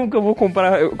falar, como que eu vou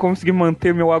conseguir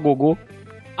manter meu agogô?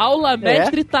 Aula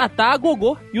mestre Tatá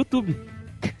Agogô, YouTube.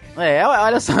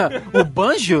 Olha só. O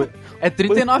banjo é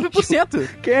 39%.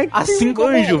 Quem é que assim tem um como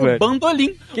banjo, o velho?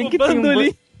 bandolim. Quem que tem um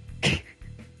banjo?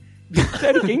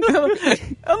 Sério, quem?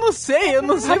 Eu não sei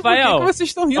Rafael, por que vocês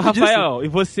estão rindo disso. Rafael, e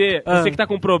você que tá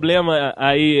com problema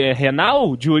aí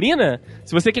renal, de urina,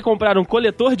 se você quer comprar um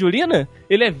coletor de urina,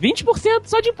 ele é 20%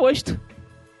 só de imposto.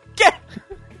 Quê?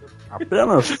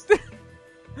 Apenas?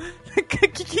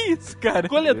 que é isso, cara?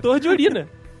 Coletor de urina.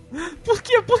 Por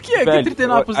quê? Velho, Que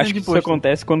 39% acho de que imposto? isso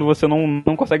acontece quando você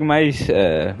não consegue mais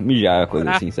mijar,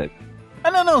 coisa assim, sabe?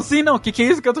 Não. Que é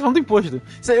isso que eu tô falando do imposto?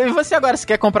 Você agora, se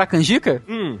quer comprar canjica?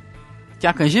 Quer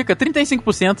a canjica?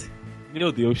 35%.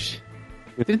 Meu Deus.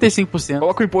 35%.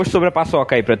 Coloca o imposto sobre a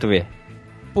paçoca aí pra tu ver.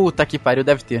 Puta que pariu,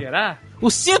 deve ter. Será? O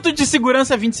cinto de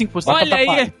segurança é 25%. Olha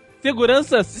aí,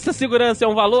 segurança. Essa segurança é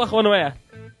um valor ou não é?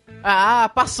 Ah,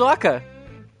 paçoca.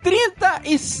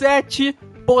 37%.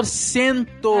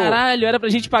 Caralho, era pra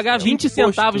gente pagar 20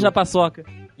 centavos na paçoca.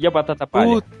 E a batata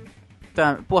palha?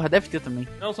 Puta, porra, deve ter também.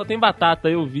 Não, só tem batata,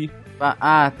 eu vi.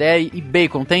 E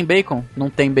bacon. Tem bacon? Não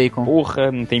tem bacon.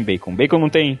 Porra, não tem bacon. Bacon não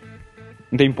tem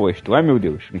imposto. Ai, meu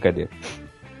Deus, brincadeira.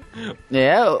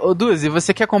 Ô Duzi,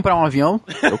 você quer comprar um avião?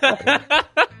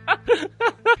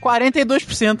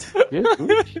 42%.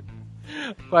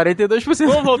 42%.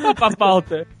 Vamos voltar pra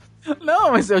pauta.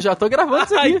 Não, mas eu já tô gravando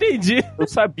isso aqui. Entendi. Eu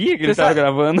sabia que ele tava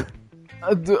gravando.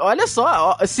 Olha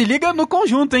só, se liga no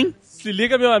conjunto, hein? Se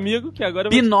liga, meu amigo, que agora...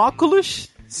 Binóculos,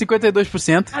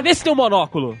 52%. Vê se tem um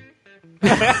monóculo.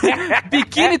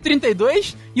 Biquíni,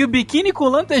 32%. E o biquíni com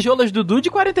lantejoulas do Dude,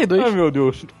 42%. Ai, meu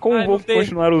Deus. Como vou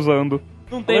continuar usando?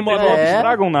 Não tem monóculos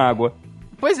estragam na água.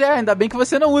 Pois é, ainda bem que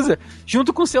você não usa.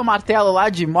 Junto com o seu martelo lá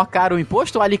de mó caro o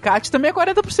imposto, o alicate também é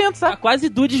 40%, tá? Tá quase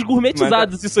dudes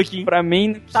gourmetizados isso aqui. Pra mim,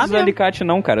 não precisa de alicate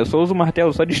não, cara. Eu só uso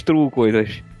martelo, só destruo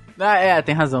coisas.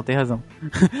 Tem razão.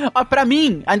 Pra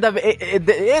mim, ainda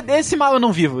esse mal eu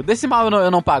não vivo. Desse mal eu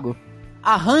não pago.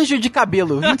 Arranjo de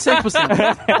cabelo,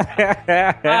 26%.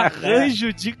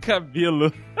 Arranjo de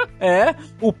cabelo.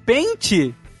 O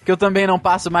pente, que eu também não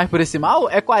passo mais por esse mal,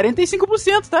 é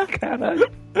 45%, tá? Caralho.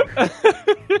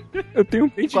 Eu tenho um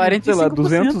pente de, 45%. sei lá,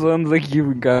 200 anos aqui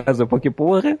em casa, porque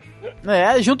porra...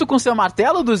 Junto com seu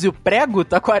martelo, Duzi, o prego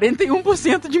tá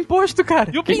 41% de imposto,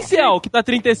 cara. E o pincel, que tá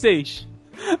 36%?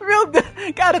 Meu Deus,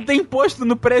 cara, tem imposto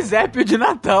no presépio de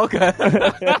Natal, cara.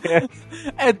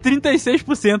 É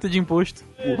 36% de imposto.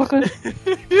 Porra.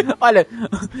 Olha,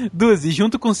 Duzi,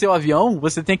 junto com seu avião,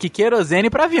 você tem que querosene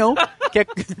pra avião, que é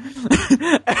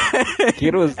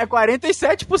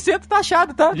 47%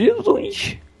 taxado, tá?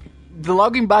 Jesus.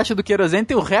 Logo embaixo do querosene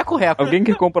tem o reco-reco. Alguém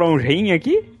quer comprar um rim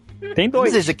aqui? Tem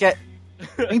 2. Você quer...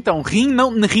 Então, rim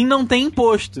não tem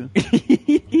imposto.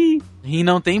 Rim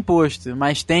não tem imposto,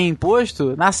 mas tem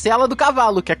imposto na sela do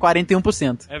cavalo, que é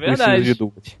 41%. É verdade.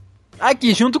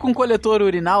 Aqui, junto com o coletor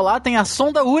urinal lá, tem a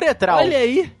sonda uretral. Olha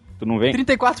aí. Tu não vem?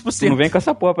 34%. Tu não vem com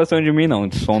essa porra pra cima de mim, não.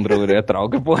 De sonda uretral,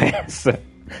 que porra é essa?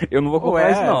 Eu não vou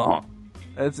comprar isso, não.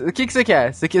 O que você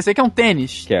quer? Você quer um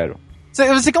tênis? Quero.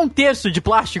 Você quer um terço de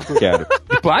plástico? Quero.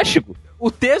 De plástico? O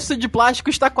terço de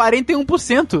plástico está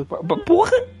 41%.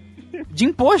 Porra! De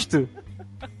imposto.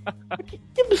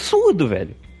 Que absurdo,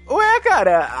 velho. Ué,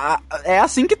 cara, é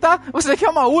assim que tá. Você quer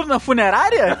uma urna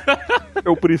funerária?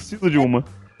 Eu preciso de uma.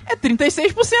 É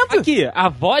 36%. Aqui, a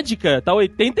vodka tá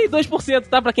 82%,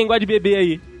 tá? Pra quem gosta de beber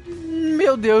aí.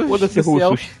 Meu Deus do Foda-se,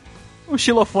 céu. russos. O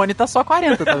xilofone tá só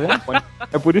 40%, tá vendo?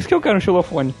 É por isso que eu quero um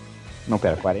xilofone. Não,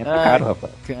 pera, 40 é caro,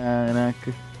 rapaz.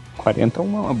 Caraca. 40 é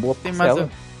uma boa Tem parcela.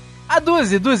 mais...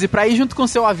 Duzi, pra ir junto com o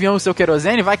seu avião e o seu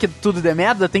querosene, vai que tudo der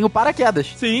merda, tem o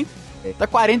paraquedas. Sim. Tá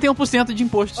 41% de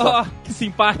imposto só. Que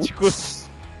simpático.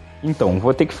 Então,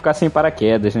 vou ter que ficar sem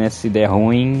paraquedas, né? Se der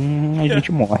ruim, a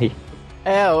gente morre.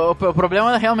 O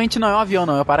problema realmente não é o avião,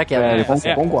 não, é o paraquedas.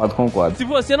 Concordo. Se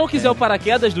você não quiser o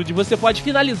paraquedas, Dude, você pode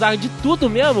finalizar de tudo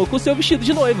mesmo com o seu vestido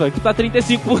de noiva, que tá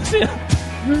 35%.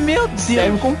 Meu Deus.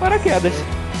 Serve como paraquedas.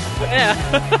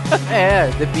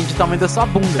 Depende do tamanho da sua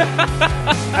bunda.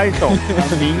 Então,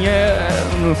 a minha,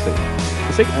 não sei.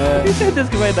 Eu sei que eu tenho certeza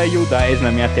que vai dar You Dies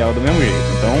na minha tela do mesmo jeito,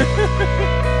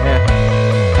 então...